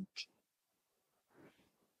break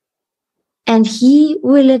and he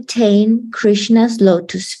will attain Krishna's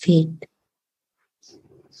lotus feet.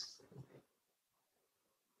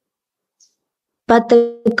 But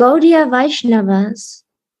the Gaudiya Vaishnavas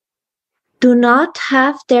do not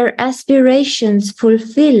have their aspirations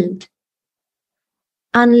fulfilled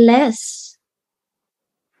unless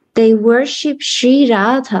they worship Sri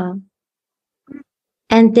Radha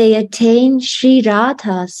and they attain Sri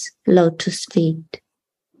Radha's lotus feet.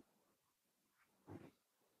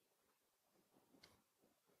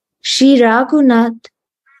 Sri Raghunath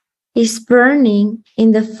is burning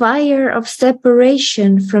in the fire of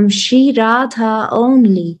separation from Sri Radha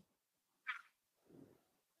only.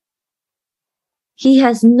 He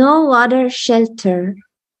has no other shelter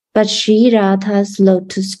but Sri Radha's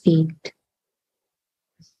lotus feet.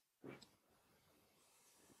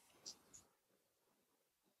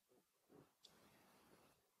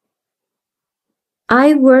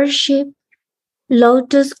 I worship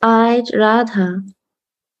lotus-eyed Radha.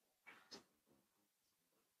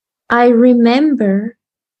 I remember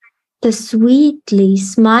the sweetly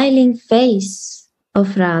smiling face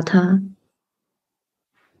of Radha,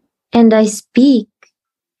 and I speak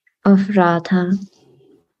of Radha,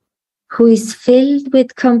 who is filled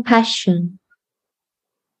with compassion.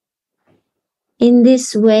 In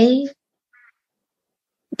this way,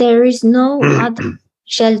 there is no other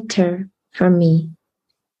shelter for me.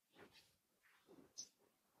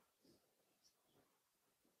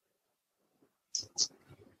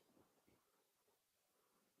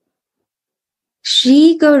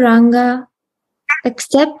 Sri Gauranga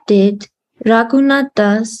accepted Raghunath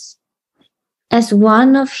Das as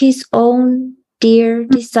one of his own dear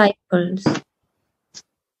disciples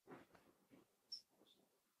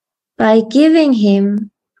by giving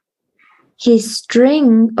him his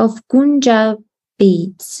string of Kunja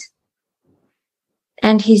beads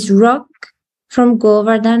and his rock from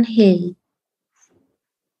Govardhan Hill,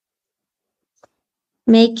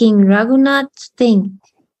 making Raghunath think,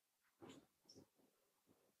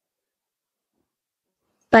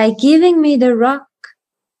 by giving me the rock,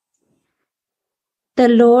 the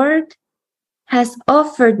Lord has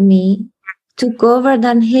offered me to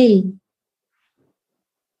Govardhan Hill.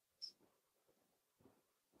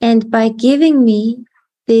 And by giving me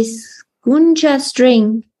this Kunja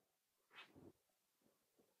string,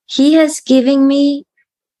 he has given me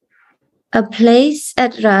a place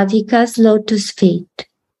at Radhika's lotus feet.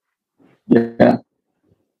 Yeah.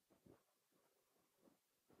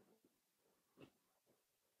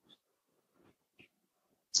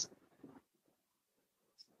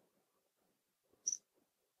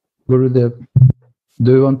 Gurudev,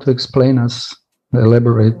 do you want to explain us,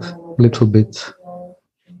 elaborate a little bit?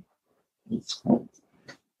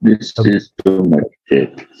 This is to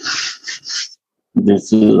meditate.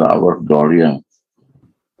 This is our Gaudiya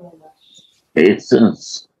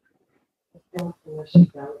essence.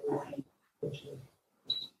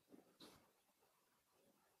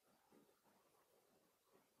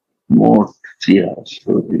 More clear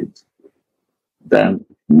story than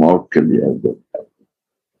more clear than that.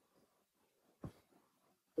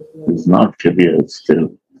 It's not clear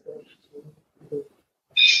still.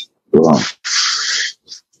 Go on.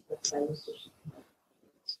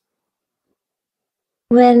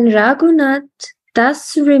 When Raghunath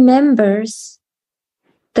thus remembers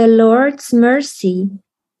the Lord's mercy,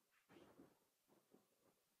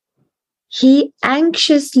 he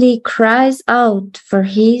anxiously cries out for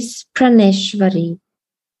his Praneshwari.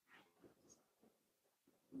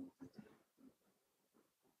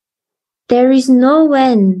 There is no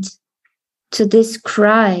end to this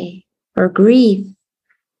cry or grief,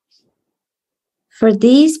 for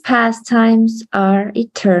these pastimes are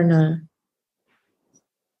eternal.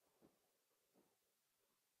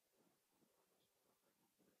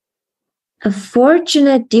 A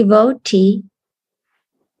fortunate devotee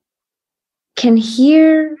can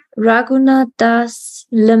hear Raghunath Das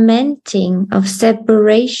lamenting of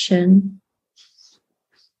separation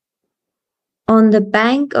on the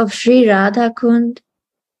bank of Sri Radhakund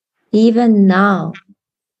even now.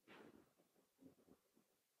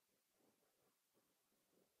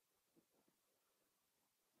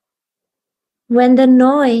 When the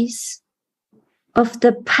noise of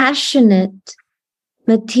the passionate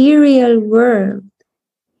material world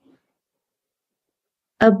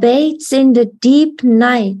abates in the deep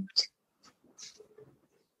night,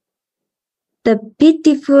 the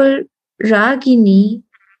pitiful Ragini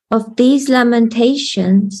of these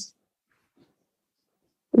lamentations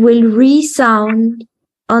will resound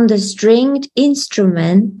on the stringed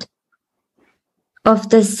instrument of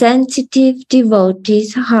the sensitive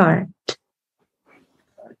devotee's heart.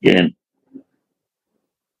 Again.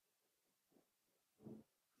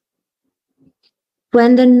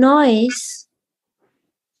 When the noise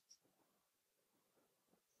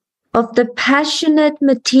of the passionate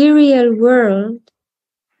material world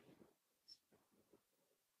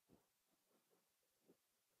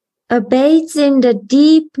abates in the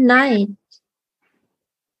deep night,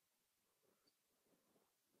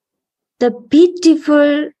 the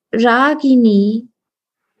pitiful Ragini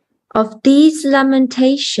of these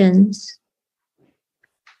lamentations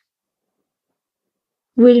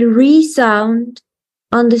will resound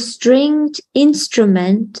on the stringed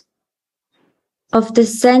instrument of the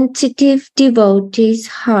sensitive devotee's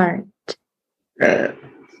heart.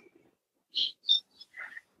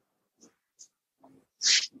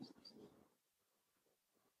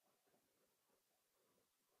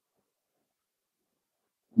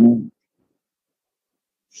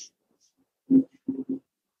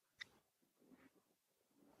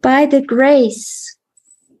 By the grace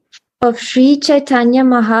of Sri Chaitanya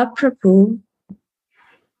Mahaprabhu,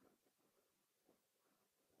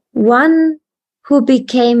 one who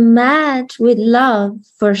became mad with love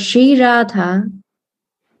for Sri Radha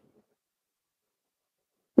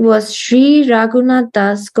was Sri Raghunath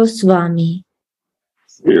Das Goswami.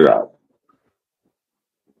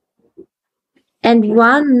 And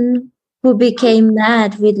one who became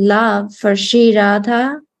mad with love for Sri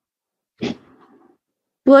Radha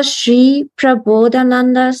was Sri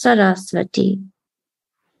Prabodhananda Saraswati.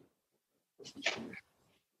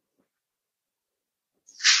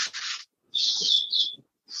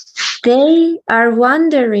 They are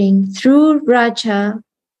wandering through Raja,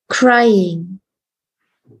 crying,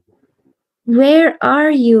 "Where are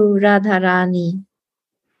you, Radharani?"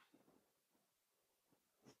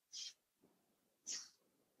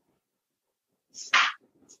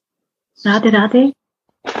 Radhe Radhe.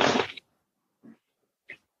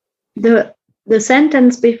 The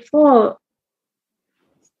sentence before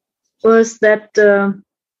was that the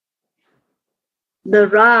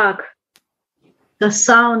rag, the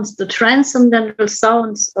sounds, the transcendental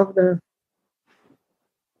sounds of the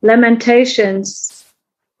lamentations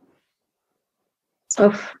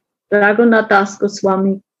of Raghunath Das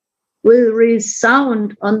Goswami will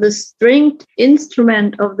resound on the stringed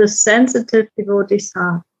instrument of the sensitive devotee's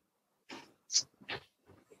heart.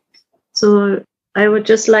 So I would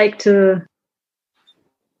just like to,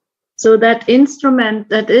 so that instrument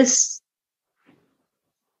that is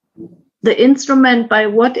the instrument by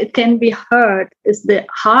what it can be heard is the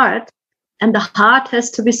heart, and the heart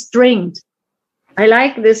has to be stringed. I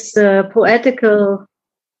like this poetical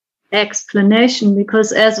explanation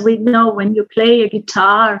because, as we know, when you play a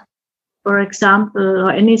guitar, for example,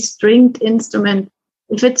 or any stringed instrument,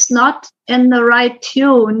 if it's not in the right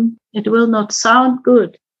tune, it will not sound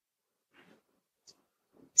good.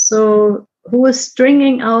 So who is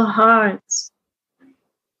stringing our hearts?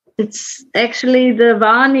 It's actually the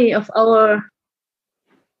Vani of our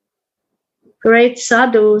great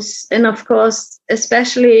sadhus, and of course,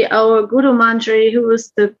 especially our Kusumanjali, who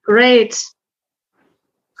is the great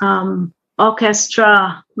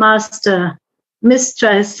orchestra master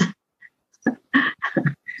mistress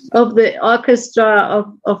of the orchestra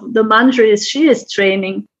of the mantras she is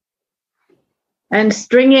training, and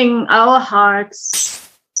stringing our hearts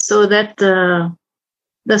so that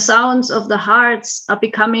the sounds of the hearts are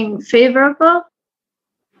becoming favorable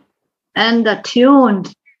and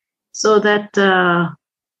attuned, so that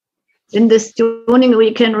in this tuning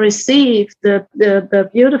we can receive the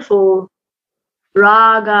beautiful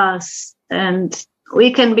ragas, and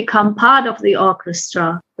we can become part of the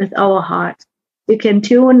orchestra with our heart. We can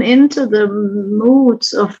tune into the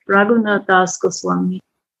moods of Raghunath Das Goswami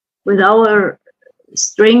with our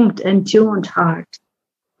stringed and tuned heart.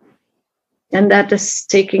 And that is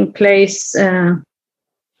taking place in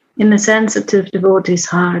a sensitive devotee's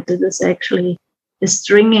heart. It is actually a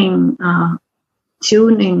stringing,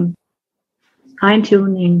 tuning,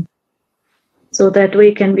 fine-tuning, so that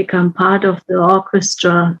we can become part of the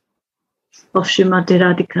orchestra of Srimati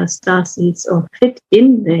Radhika's dasis, or fit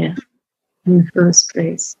in there in the first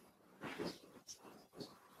place.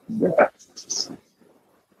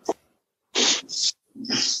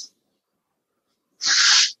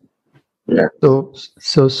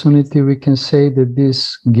 So Suniti, we can say that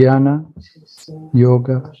this jnana,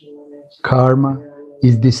 yoga, karma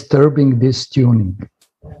is disturbing this tuning.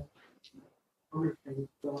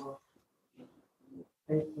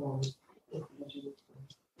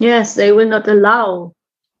 Yes, they will not allow,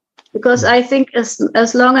 because I think as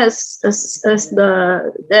long as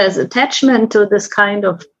there's attachment to this kind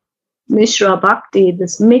of Mishra Bhakti,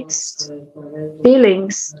 this mixed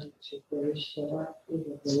feelings,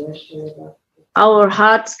 our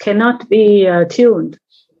hearts cannot be tuned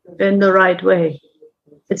in the right way.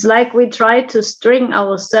 It's like we try to string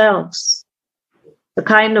ourselves, the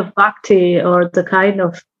kind of bhakti or the kind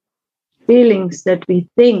of feelings that we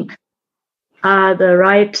think are the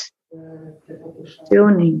right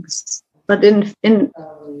tunings. But in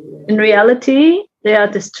reality, they are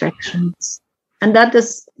distractions. And that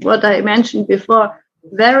is what I mentioned before,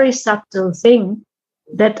 very subtle thing,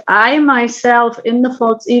 that I myself, in the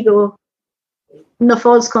false ego, in the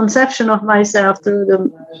false conception of myself through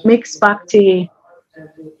the mixed bhakti,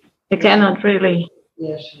 I cannot really,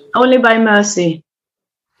 only by mercy,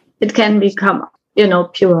 it can become,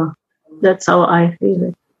 pure. That's how I feel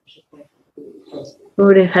it.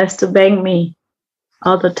 Gurudev has to bang me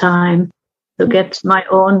all the time to get my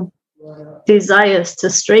own desires, to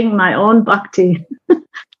string my own bhakti.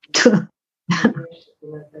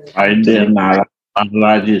 I did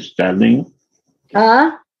Maharaj is telling.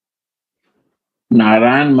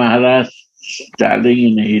 Narayan Maharaj telling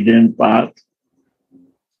in a hidden path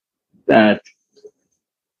that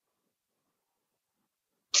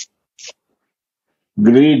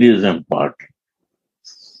greed is important.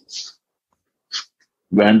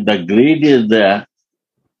 When the greed is there,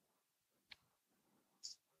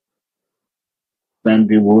 then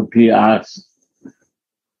devotee asks,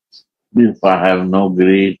 if I have no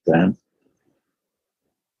greed, then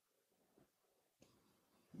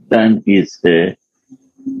he says,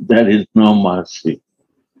 there is no mercy,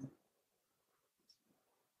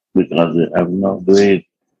 because you have no greed.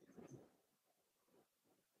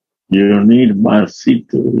 You need mercy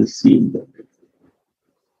to receive that.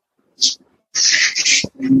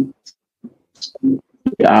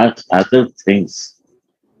 He asks other things,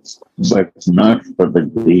 but not for the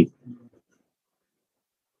greed.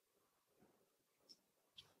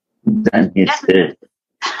 Then he said,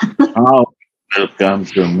 how will come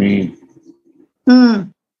to me?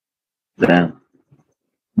 Then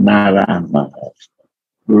Narayan Maharaj,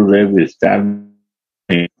 Gurudev is telling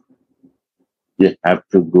me, you have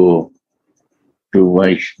to go to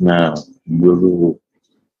Vaishnava, Guru,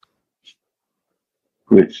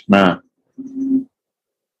 Krishna,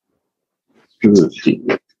 to receive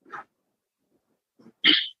it.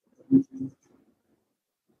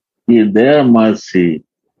 Their mercy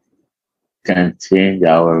can change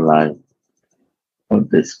our life on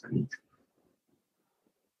this greed.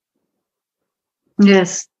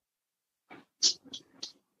 Yes.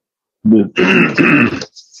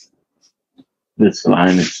 This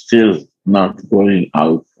line is still not going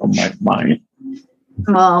out from my mind.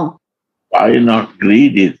 Wow. Why not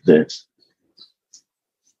greed is this?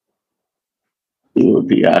 You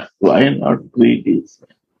would ask, why not greed is this?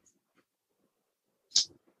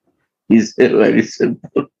 He said very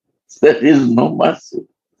simple. There is no mercy.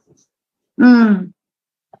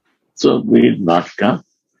 So greed not come.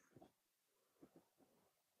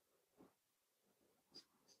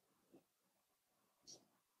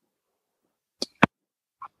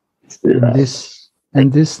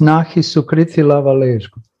 And this nahi sukriti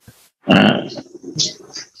lavalesco.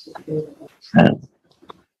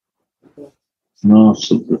 No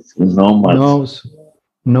Sukriti, no mercy.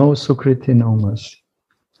 No Sukriti, no mercy.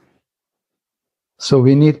 So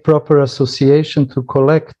we need proper association to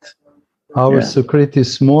collect our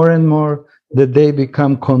Sukritis more and more, that they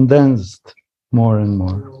become condensed more and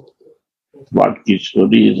more. What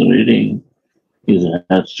Kishori is reading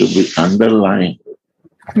has to be underlined.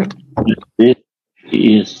 This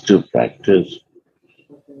is to practice.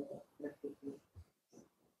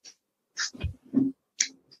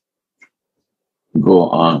 Go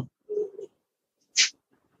on.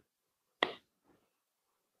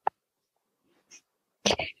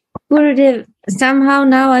 Gurudev, somehow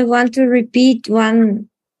now I want to repeat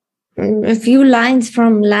a few lines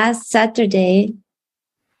from last Saturday.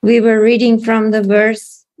 We were reading from the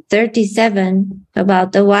verse 37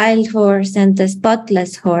 about the wild horse and the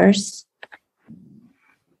spotless horse.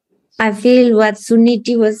 I feel what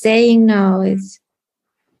Suniti was saying now is,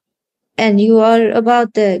 and you all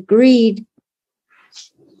about the greed,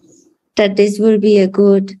 that this will be a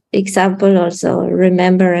good example also,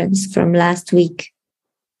 remembrance from last week.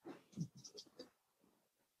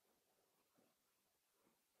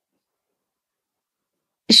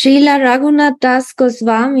 Srila Raghunath Das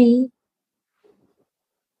Goswami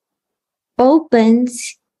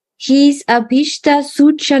opens his Abhishta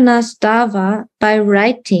Suchana Stava by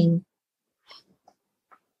writing,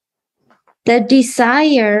 the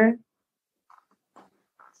desire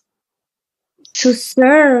to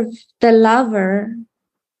serve the lover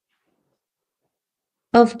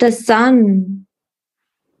of the son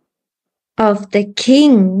of the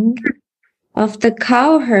king of the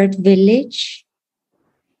cowherd village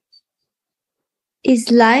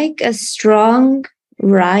is like a strong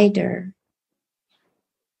rider.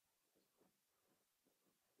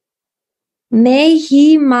 May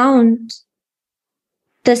he mount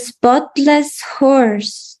the spotless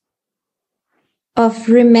horse of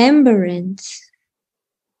remembrance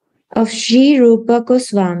of Sri Rupa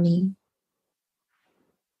Goswami.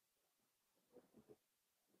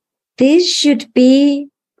 This should be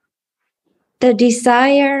the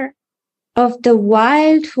desire of the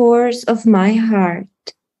wild horse of my heart.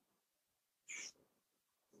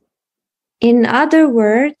 In other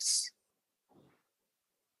words,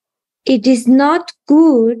 it is not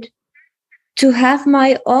good to have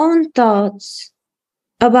my own thoughts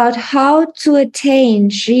about how to attain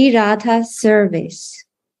Sri Radha's service.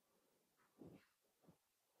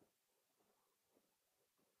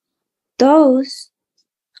 Those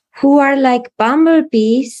who are like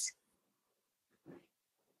bumblebees,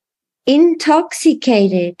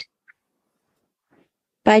 intoxicated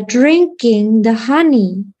by drinking the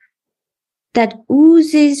honey that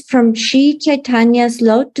oozes from Sri Chaitanya's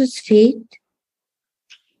lotus feet,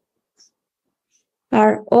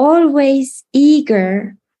 are always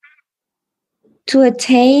eager to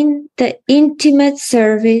attain the intimate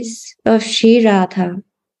service of Sri Radha.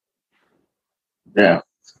 Yeah.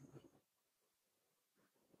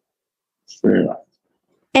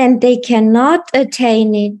 And they cannot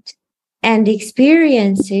attain it and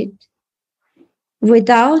experience it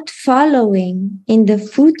without following in the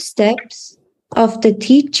footsteps of the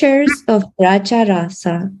teachers of Raja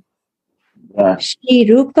Rasa, Sri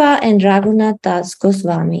Rupa and Raghunath Das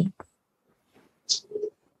Goswami.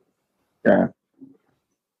 Yeah.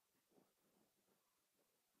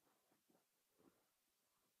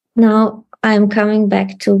 Now I'm coming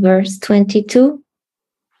back to verse 22.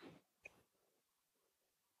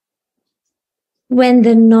 When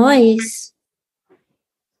the noise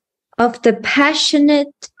of the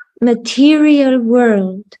passionate material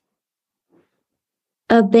world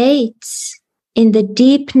abates in the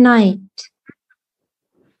deep night,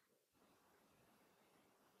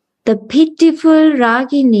 the pitiful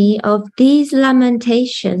Ragini of these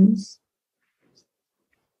lamentations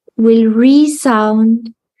will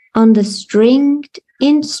resound on the stringed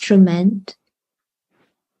instrument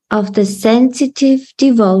of the sensitive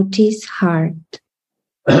devotee's heart.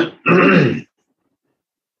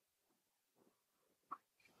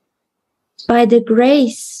 By the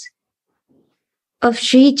grace of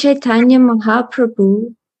Sri Chaitanya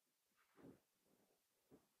Mahaprabhu,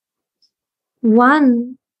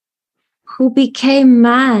 one who became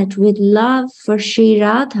mad with love for Sri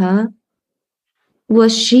Radha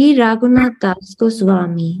was Sri Raghunath Das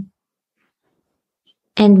Goswami,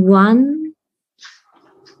 and one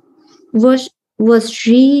was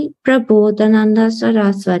Sri Prabodhananda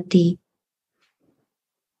Saraswati.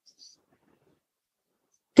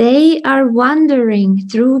 They are wandering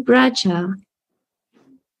through Braja,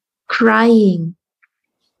 crying,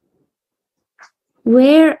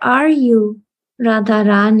 "Where are you,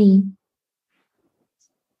 Radharani?"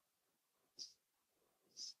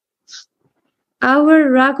 Our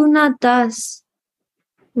Raghunath Das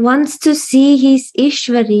wants to see his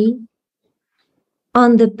Ishwari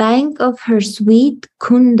on the bank of her sweet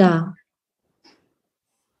Kunda.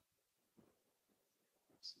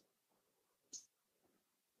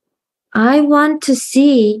 I want to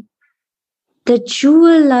see the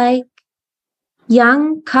jewel-like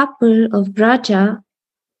young couple of Braja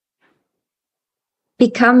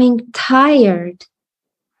becoming tired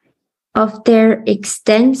of their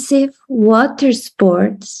extensive water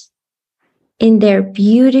sports in their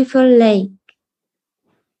beautiful lake,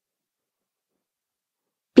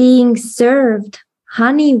 being served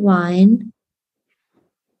honey wine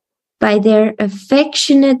by their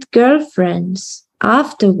affectionate girlfriends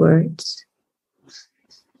afterwards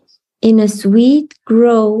in a sweet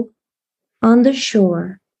grove on the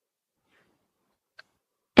shore,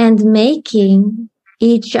 and making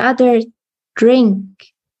each other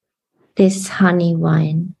drink this honey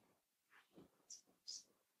wine.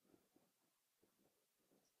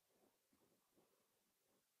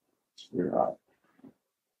 Yeah.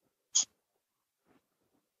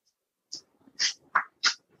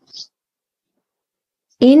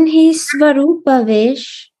 In his Svarupa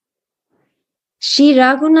Vesh, Shri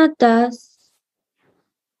Raghunath Das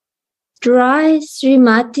dries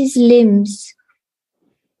Srimati's limbs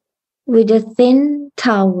with a thin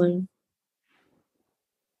towel.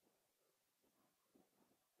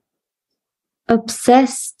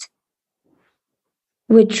 Obsessed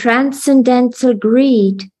with transcendental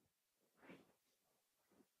greed,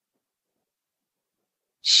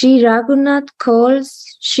 Shri Raghunath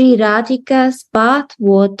calls Shri Radhika's bath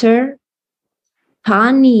water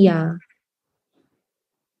Paniya,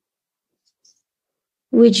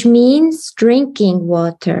 which means drinking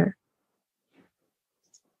water.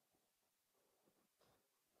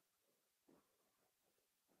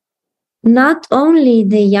 Not only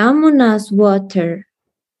the Yamuna's water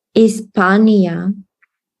is Paniya,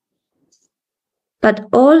 but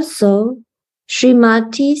also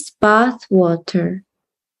Srimati's bath water.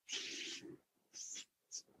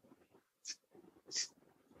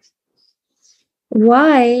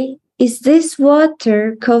 Why is this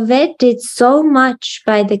water coveted so much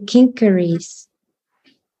by the Kinkaris?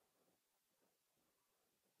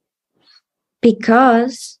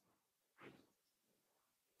 Because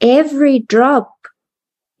every drop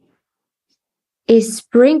is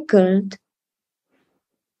sprinkled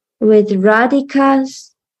with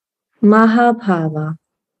Radhika's Mahabhava.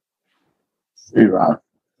 Yeah.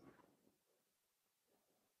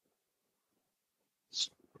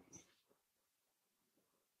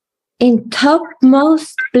 In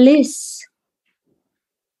topmost bliss,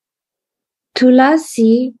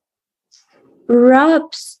 Tulasi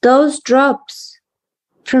rubs those drops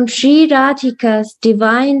from Sri Radhika's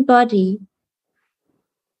divine body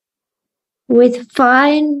with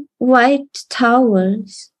fine white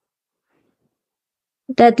towels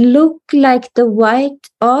that look like the white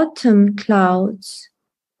autumn clouds,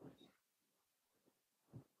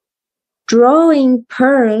 drawing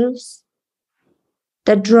pearls,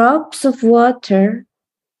 the drops of water,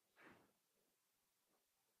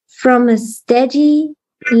 from a steady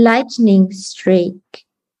lightning strike,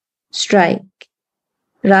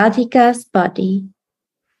 Radhika's body.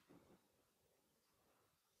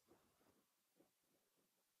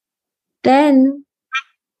 Then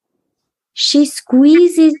she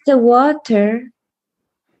squeezes the water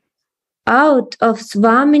out of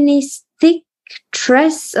Swamini's thick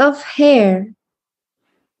tress of hair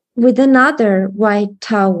with another white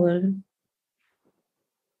towel.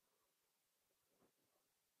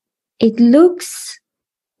 It looks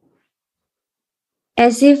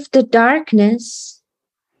as if the darkness,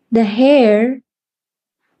 the hair,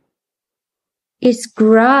 is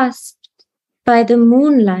grasped by the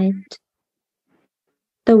moonlight,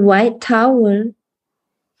 the white towel,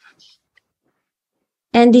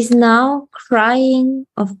 and is now crying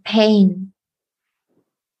of pain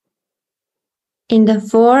in the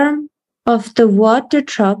form of the water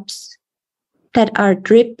drops that are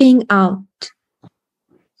dripping out.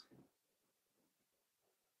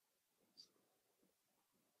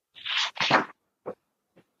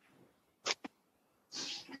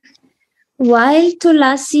 While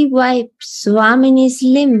Tulasi wipes Swamini's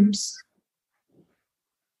limbs,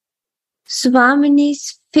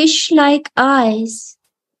 Swamini's fish-like eyes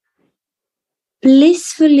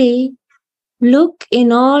blissfully look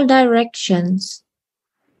in all directions.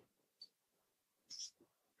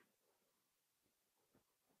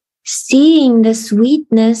 Seeing the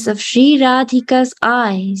sweetness of Sri Radhika's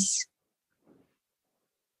eyes,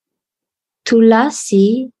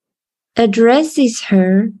 Tulasi addresses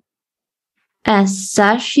her as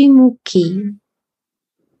Sashimukhi,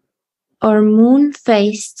 or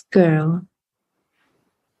moon-faced girl.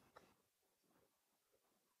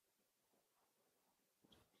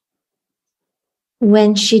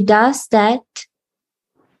 When she does that,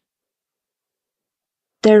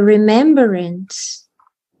 the remembrance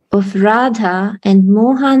of Radha and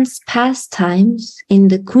Mohan's pastimes in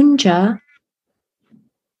the Kunja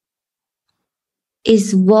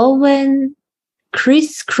is woven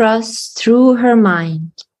crisscross through her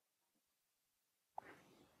mind.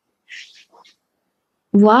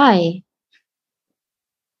 Why?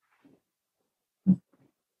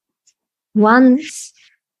 Once,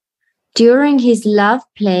 during his love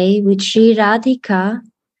play with Sri Radhika,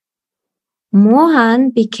 Mohan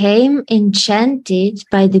became enchanted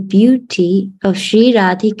by the beauty of Sri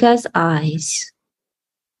Radhika's eyes,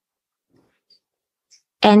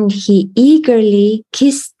 and he eagerly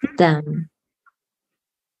kissed them,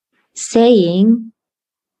 saying,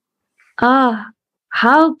 "Ah,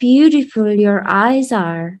 how beautiful your eyes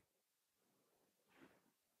are."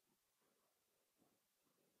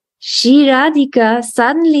 Sri Radhika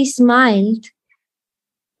suddenly smiled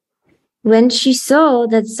when she saw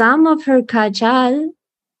that some of her kajal,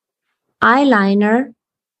 eyeliner,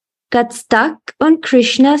 got stuck on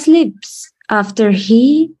Krishna's lips after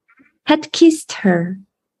he had kissed her.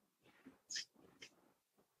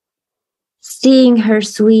 Seeing her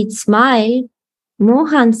sweet smile,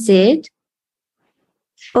 Mohan said,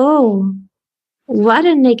 "Oh, what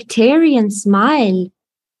a nectarian smile,"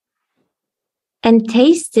 and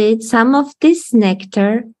tasted some of this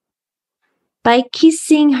nectar by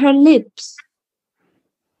kissing her lips,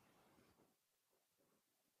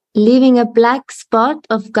 leaving a black spot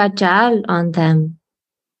of kajal on them.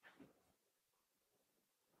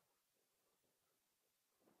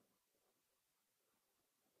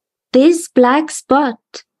 This black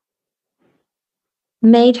spot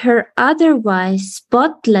made her otherwise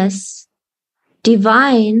spotless,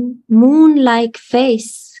 divine, moon-like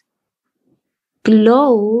face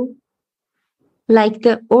glow like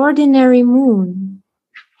the ordinary moon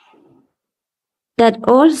that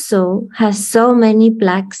also has so many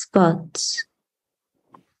black spots.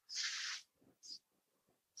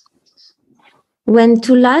 When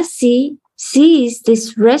Tulasi sees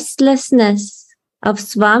this restlessness of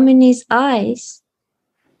Swamini's eyes,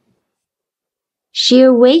 she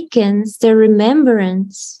awakens the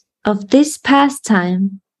remembrance of this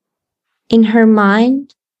pastime in her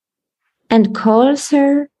mind and calls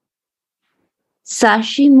her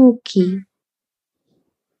Sashimukhi,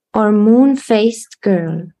 or moon-faced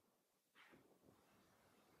girl.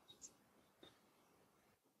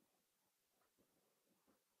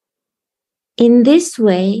 In this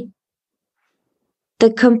way,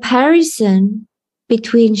 the comparison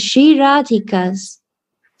between Sri Radhika's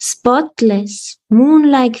spotless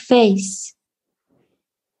moon-like face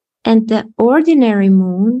and the ordinary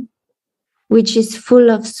moon, which is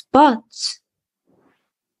full of spots,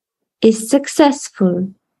 is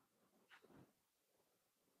successful.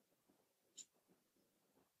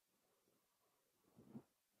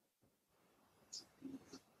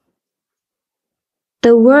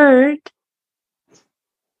 The word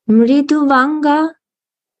Mriduvanga,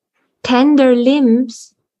 tender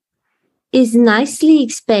limbs, is nicely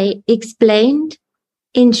explained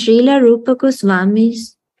in Srila Rupa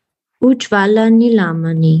Goswami's Ujjvala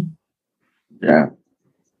Nilamani. Yeah.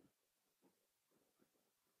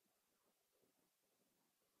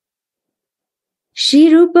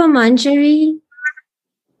 Sri Rupa Manjari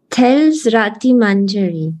tells Rati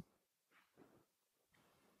Manjari,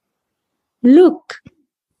 "Look,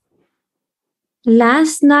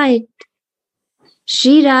 last night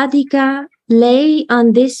Sri Radhika lay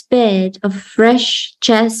on this bed of fresh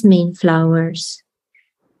jasmine flowers.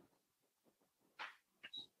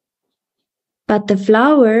 But the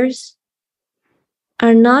flowers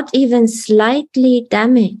are not even slightly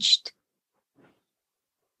damaged.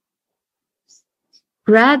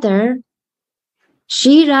 Rather,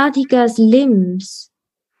 Sri Radhika's limbs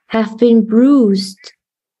have been bruised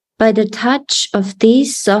by the touch of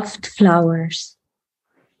these soft flowers."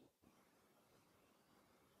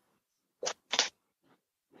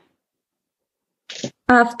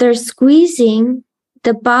 After squeezing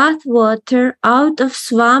the bath water out of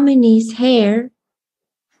Swamini's hair,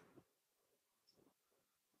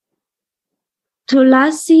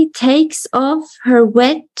 Tulasi takes off her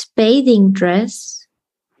wet bathing dress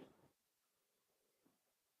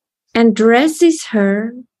and dresses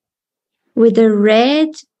her with a red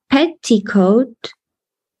petticoat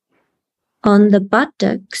on the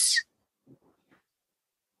buttocks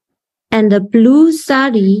and a blue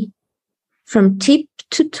sari from tip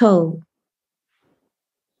to toe.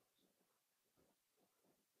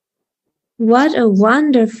 What a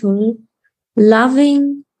wonderful,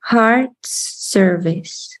 loving heart's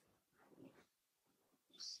service.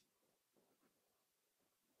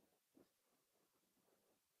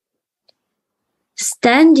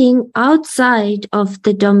 Standing outside of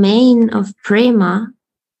the domain of prema,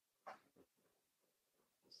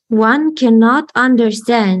 one cannot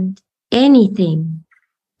understand anything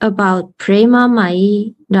about prema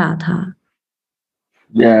Mai Radha.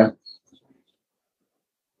 Yeah.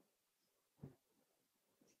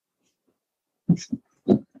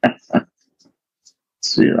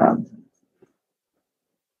 Sri Radha.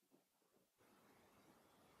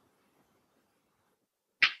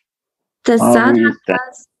 The How we stand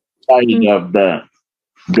sadhakas, outside of the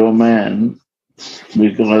domain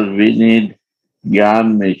because we need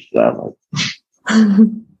Gyan Mishra.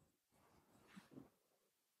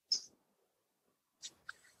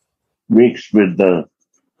 Mixed with the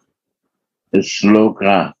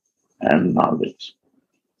sloka and knowledge.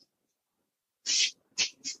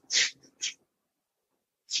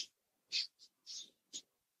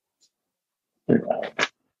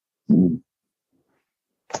 Mm.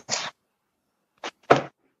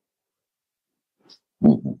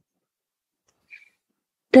 Mhm.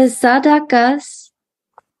 the sadhakas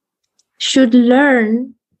should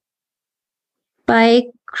learn by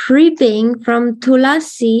creeping from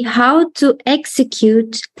Tulasi how to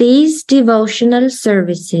execute these devotional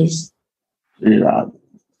services. Sri Radha.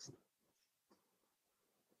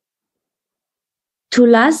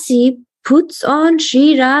 Tulasi puts on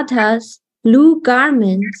Sri Radha's blue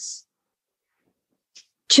garments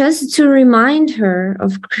just to remind her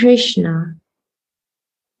of Krishna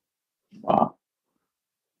Wow.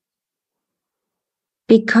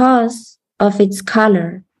 because of its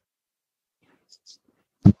color.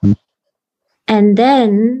 And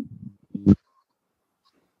then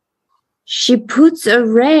she puts a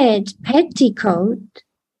red petticoat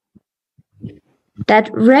that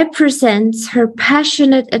represents her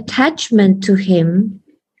passionate attachment to him,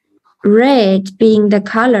 red being the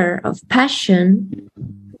color of passion,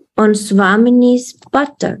 on Swamini's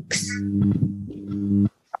buttocks.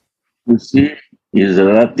 You see, is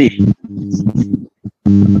Rati.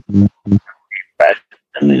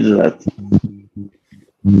 Passion is Rati.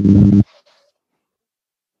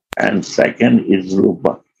 And second is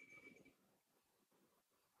Rupa.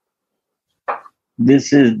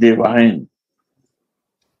 This is divine,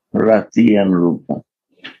 Rati and Rupa.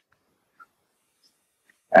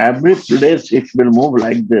 Every place it will move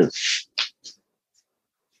like this.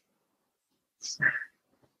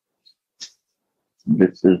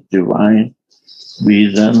 This is divine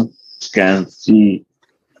vision, can see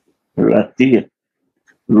Rati.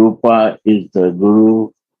 Rupa is the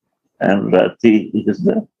Guru and Rati is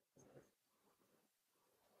the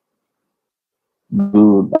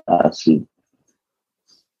Guru Dasi.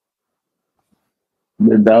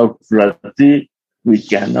 Without Rati, we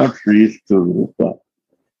cannot reach to Rupa.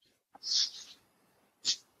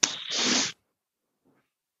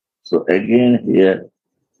 So again here,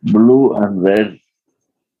 blue and red,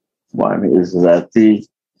 one is Rati,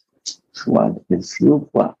 one is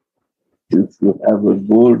Rupa. If you have a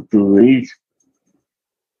goal to reach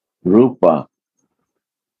Rupa,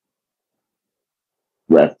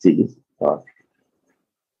 Rati is God.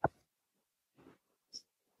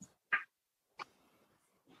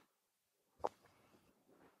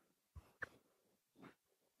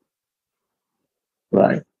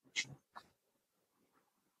 Right.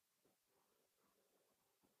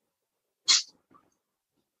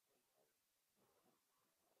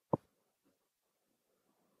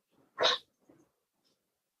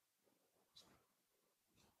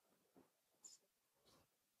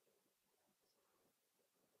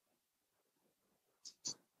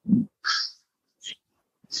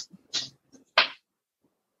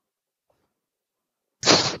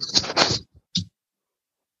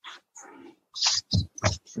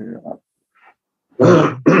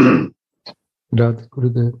 Radha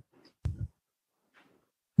Gurudev.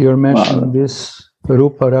 You're mentioning this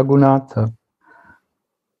Rupa Raghunatha,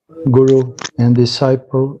 Guru and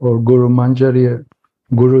disciple, or Guru Manjari,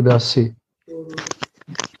 Guru Dasi.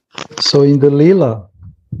 So in the Leela,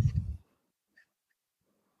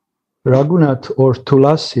 Raghunath or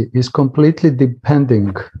Tulasi is completely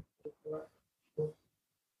depending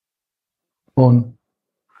on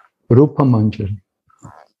Rupa Manjari.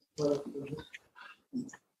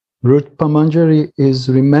 Rupa Manjari is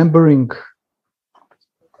remembering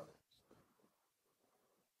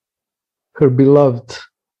her beloved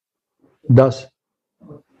Das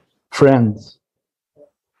friends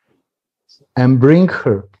and bring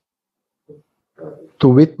her to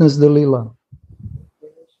witness the Leela.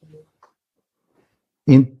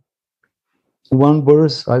 in one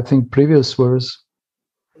verse, I think previous verse,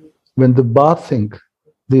 when the bathing,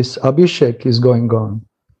 this Abhishek is going on,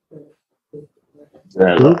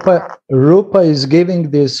 Rupa is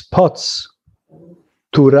giving these pots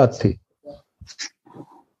to Rati.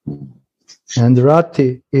 And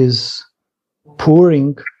Rati is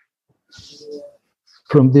pouring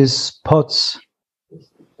from these pots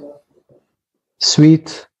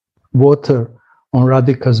sweet water on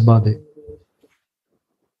Radhika's body.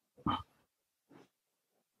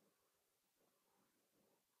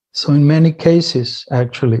 So in many cases,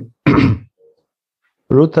 actually,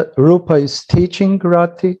 Rupa is teaching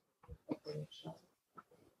Rati,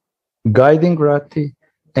 guiding Rati,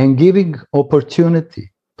 and giving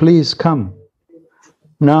opportunity. Please come.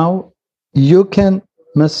 Now you can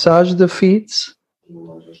massage the feet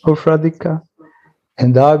of Radhika,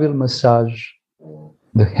 and I will massage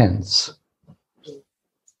the hands.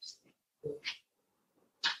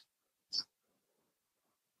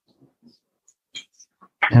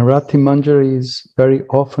 And Rati Manjari is very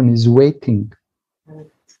often is waiting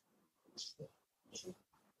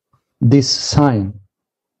this sign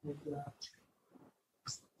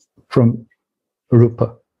from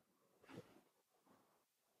Rupa.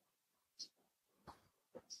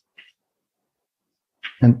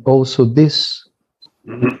 And also this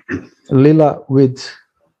lila with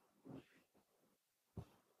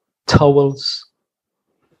towels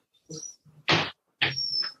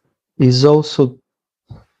is also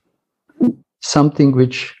something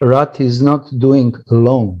which Rati is not doing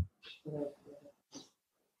alone.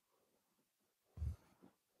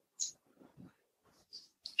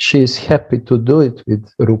 She is happy to do it with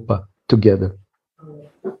Rupa together.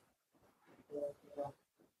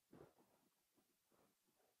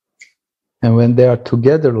 And when they are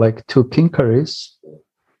together like two kinkaris,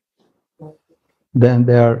 then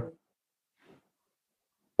they are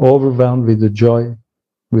overwhelmed with the joy,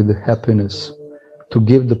 with the happiness to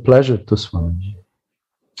give the pleasure to Swamiji.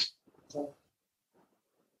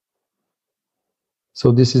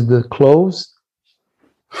 So this is the close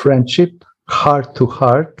friendship, heart to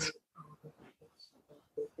heart,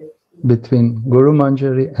 between Guru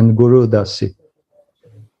Manjari and Guru Dasi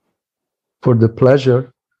for the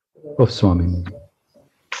pleasure of Swamiji.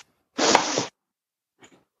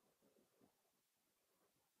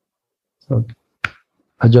 So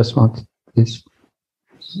I just want this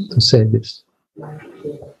to say this.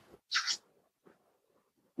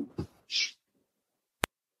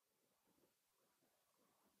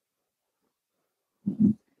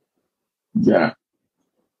 Yeah,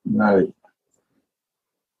 right.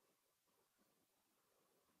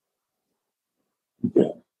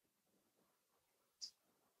 Yeah.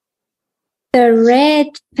 The red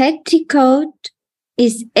petticoat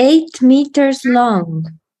is 8 meters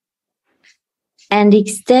long and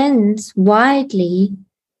extends widely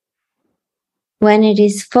when it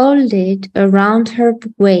is folded around her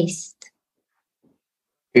waist.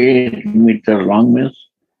 8 meter long means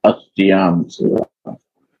Astiyam.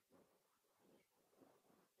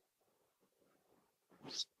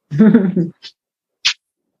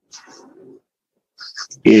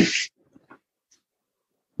 Eight.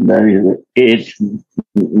 That is 8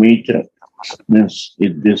 meter. Means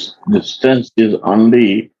this distance is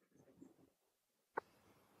only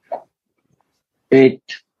 8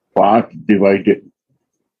 parts divided.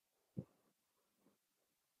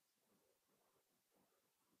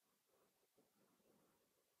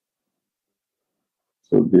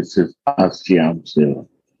 So this is Asyam Seva.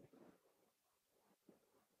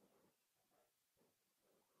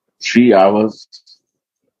 3 hours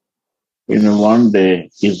in one day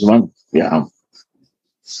is 1 yam.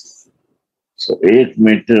 So 8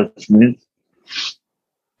 meters means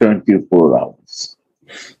 24 hours.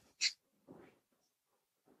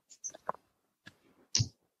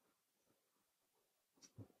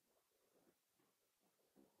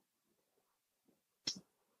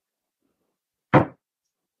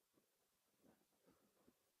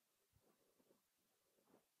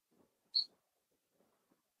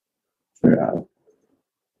 Yeah.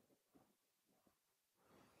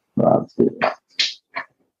 That's it.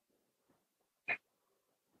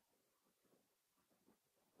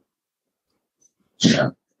 Yeah.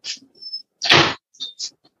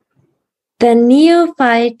 The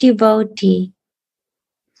neophyte devotee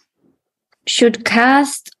should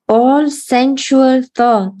cast all sensual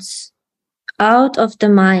thoughts out of the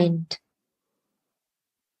mind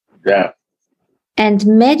Yeah. and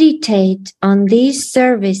meditate on these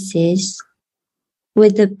services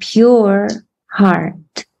with a pure heart.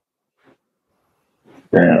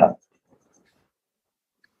 Yeah.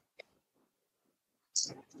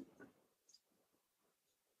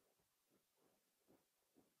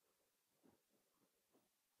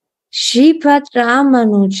 Sripad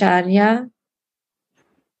Ramanujarya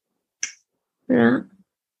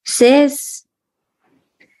says,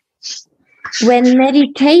 when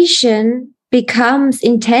meditation becomes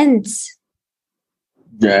intense,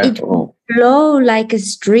 it will flow like a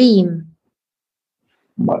stream,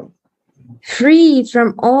 free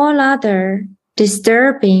from all other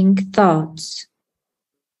disturbing thoughts.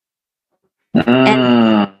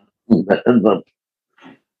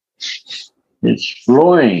 It's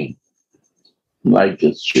flowing like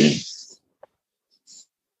a stream.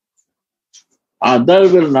 Other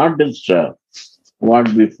will not disturb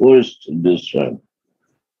what before is disturbed.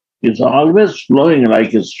 It's always flowing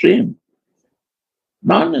like a stream,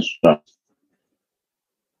 non-stop.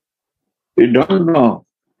 You don't know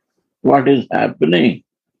what is happening,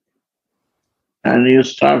 and you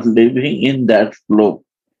start living in that flow.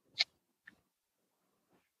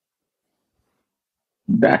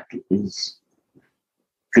 That is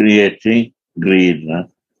creating greed.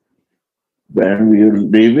 When you're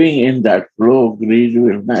living in that flow, greed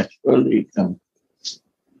will naturally come.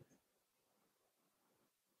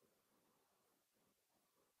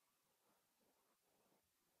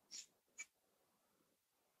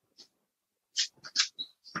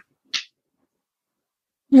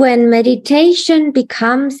 When meditation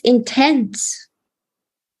becomes intense,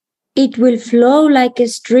 it will flow like a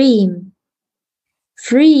stream,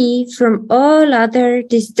 free from all other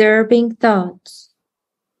disturbing thoughts.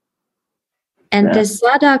 And the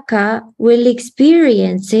sadhaka will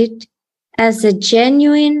experience it as a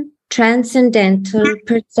genuine transcendental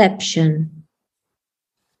perception.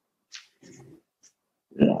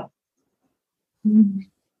 Yeah.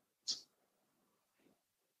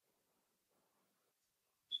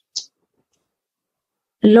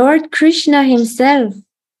 Lord Krishna himself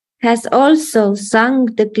has also sung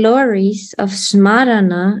the glories of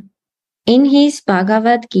Smarana in his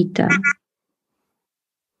Bhagavad Gita.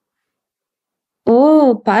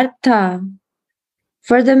 Oh, Partha,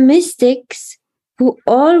 for the mystics who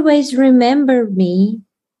always remember me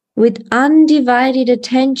with undivided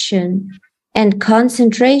attention and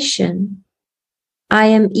concentration, I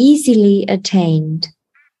am easily attained.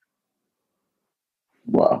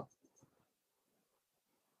 Wow.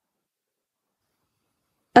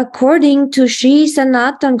 According to Sri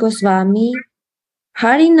Sanatana Goswami,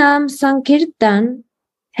 Harinam Sankirtan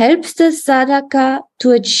helps the sadhaka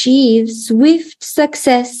to achieve swift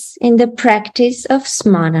success in the practice of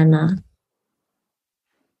smarana.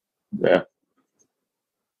 Yeah.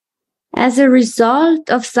 As a result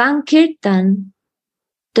of Sankirtan,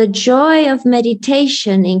 the joy of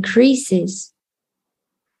meditation increases.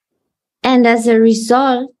 And as a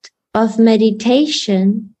result of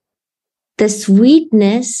meditation, the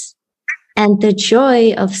sweetness and the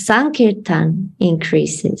joy of Sankirtan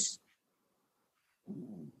increases.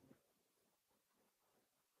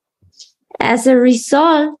 As a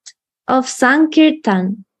result of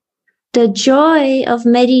Sankirtan, the joy of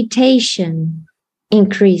meditation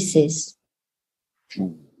increases.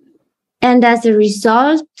 And as a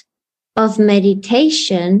result of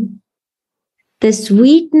meditation, the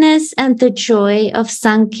sweetness and the joy of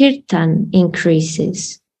Sankirtan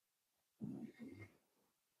increases.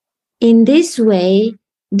 In this way,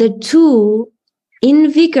 the two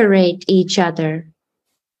invigorate each other,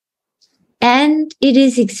 and it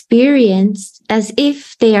is experienced as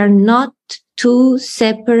if they are not two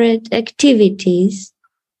separate activities,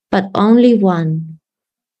 but only one.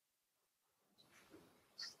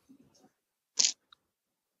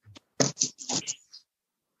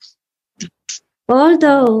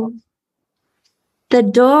 Although the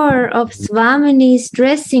door of Swamini's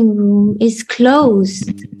dressing room is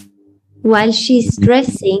closed while she's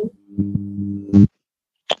dressing,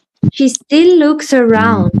 she still looks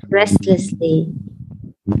around restlessly,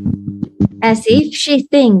 as if she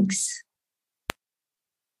thinks,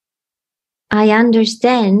 I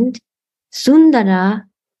understand Sundara,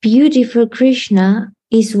 beautiful Krishna,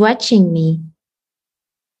 is watching me.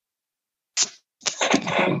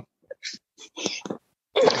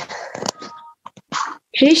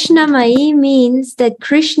 Krishnamai means that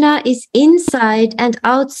Krishna is inside and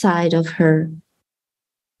outside of her.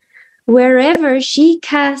 Wherever she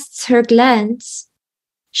casts her glance,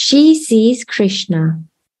 she sees Krishna.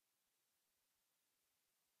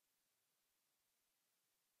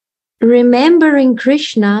 Remembering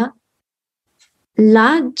Krishna,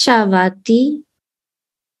 Lajjavati,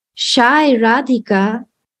 shy Radhika,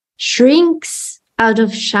 shrinks out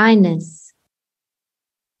of shyness.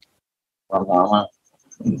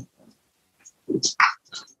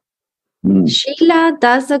 Srila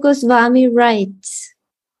Dasa Goswami writes,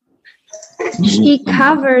 She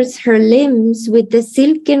covers her limbs with the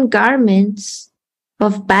silken garments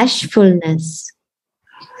of bashfulness.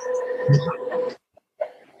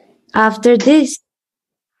 After this,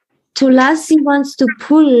 Tulasi wants to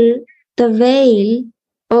pull the veil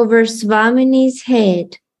over Swamini's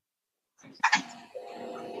head.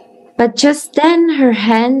 But just then her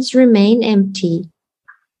hands remain empty.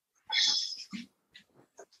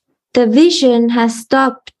 The vision has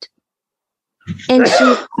stopped, and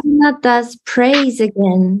she does praise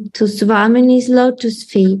again to Swamini's lotus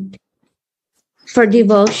feet for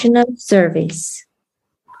devotional service.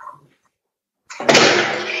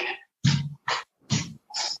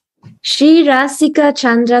 Shri Rasika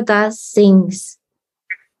Chandra Das sings,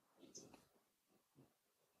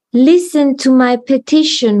 "Listen to my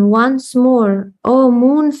petition once more, O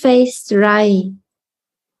moon-faced Rai.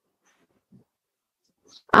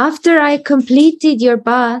 After I completed your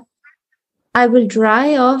bath, I will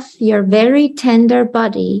dry off your very tender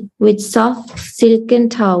body with soft silken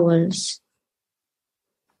towels.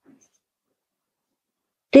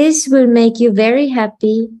 This will make you very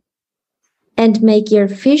happy and make your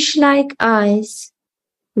fish-like eyes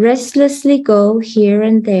restlessly go here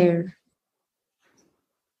and there.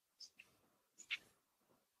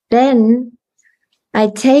 Then I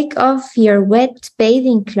take off your wet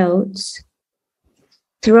bathing clothes,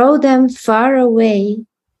 throw them far away,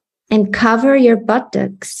 and cover your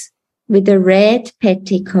buttocks with a red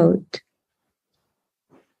petticoat.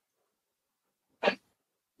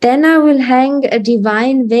 Then I will hang a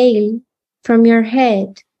divine veil from your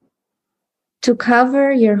head to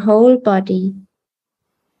cover your whole body.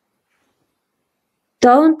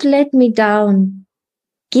 Don't let me down.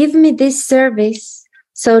 Give me this service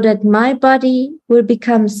so that my body will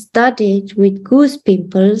become studded with goose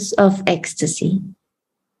pimples of ecstasy."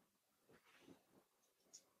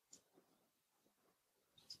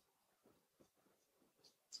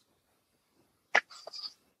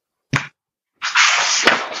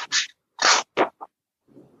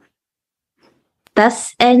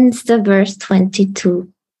 Thus ends the verse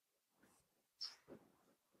 22.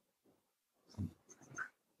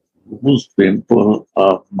 Whose pimple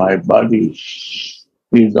of my body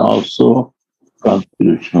is also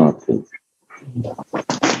constitutional.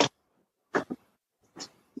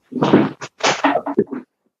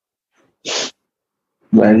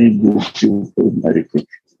 Very beautiful meditation.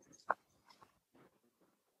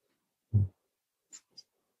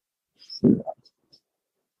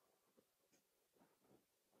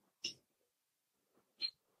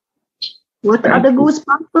 What are the goose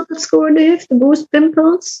pimples, Gurudev? The goose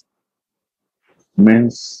pimples?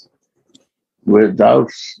 Means without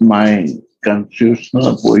my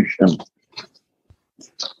constitutional position,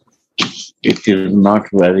 it is not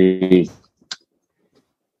very,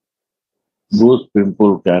 those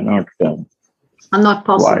pimple cannot come. Are not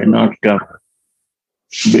possible. Why not come?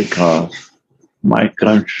 Because my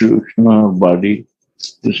constitutional body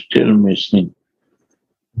is still missing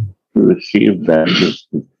to receive that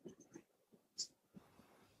blessing.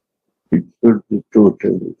 It should be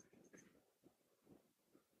totally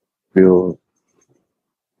pure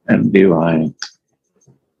and divine.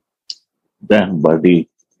 Then body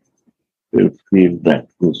will feel that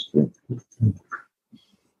blessing.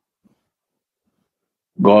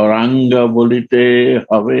 Gauranga bolite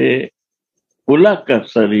have pulaka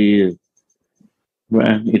sarir,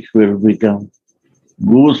 when it will become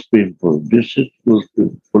goose pimple. This is goose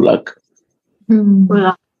pimple, pulaka.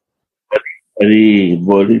 Pulaka. Hari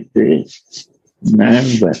bolite nan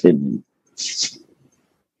bahini.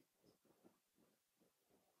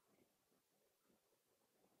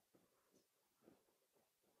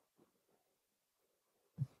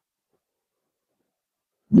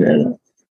 There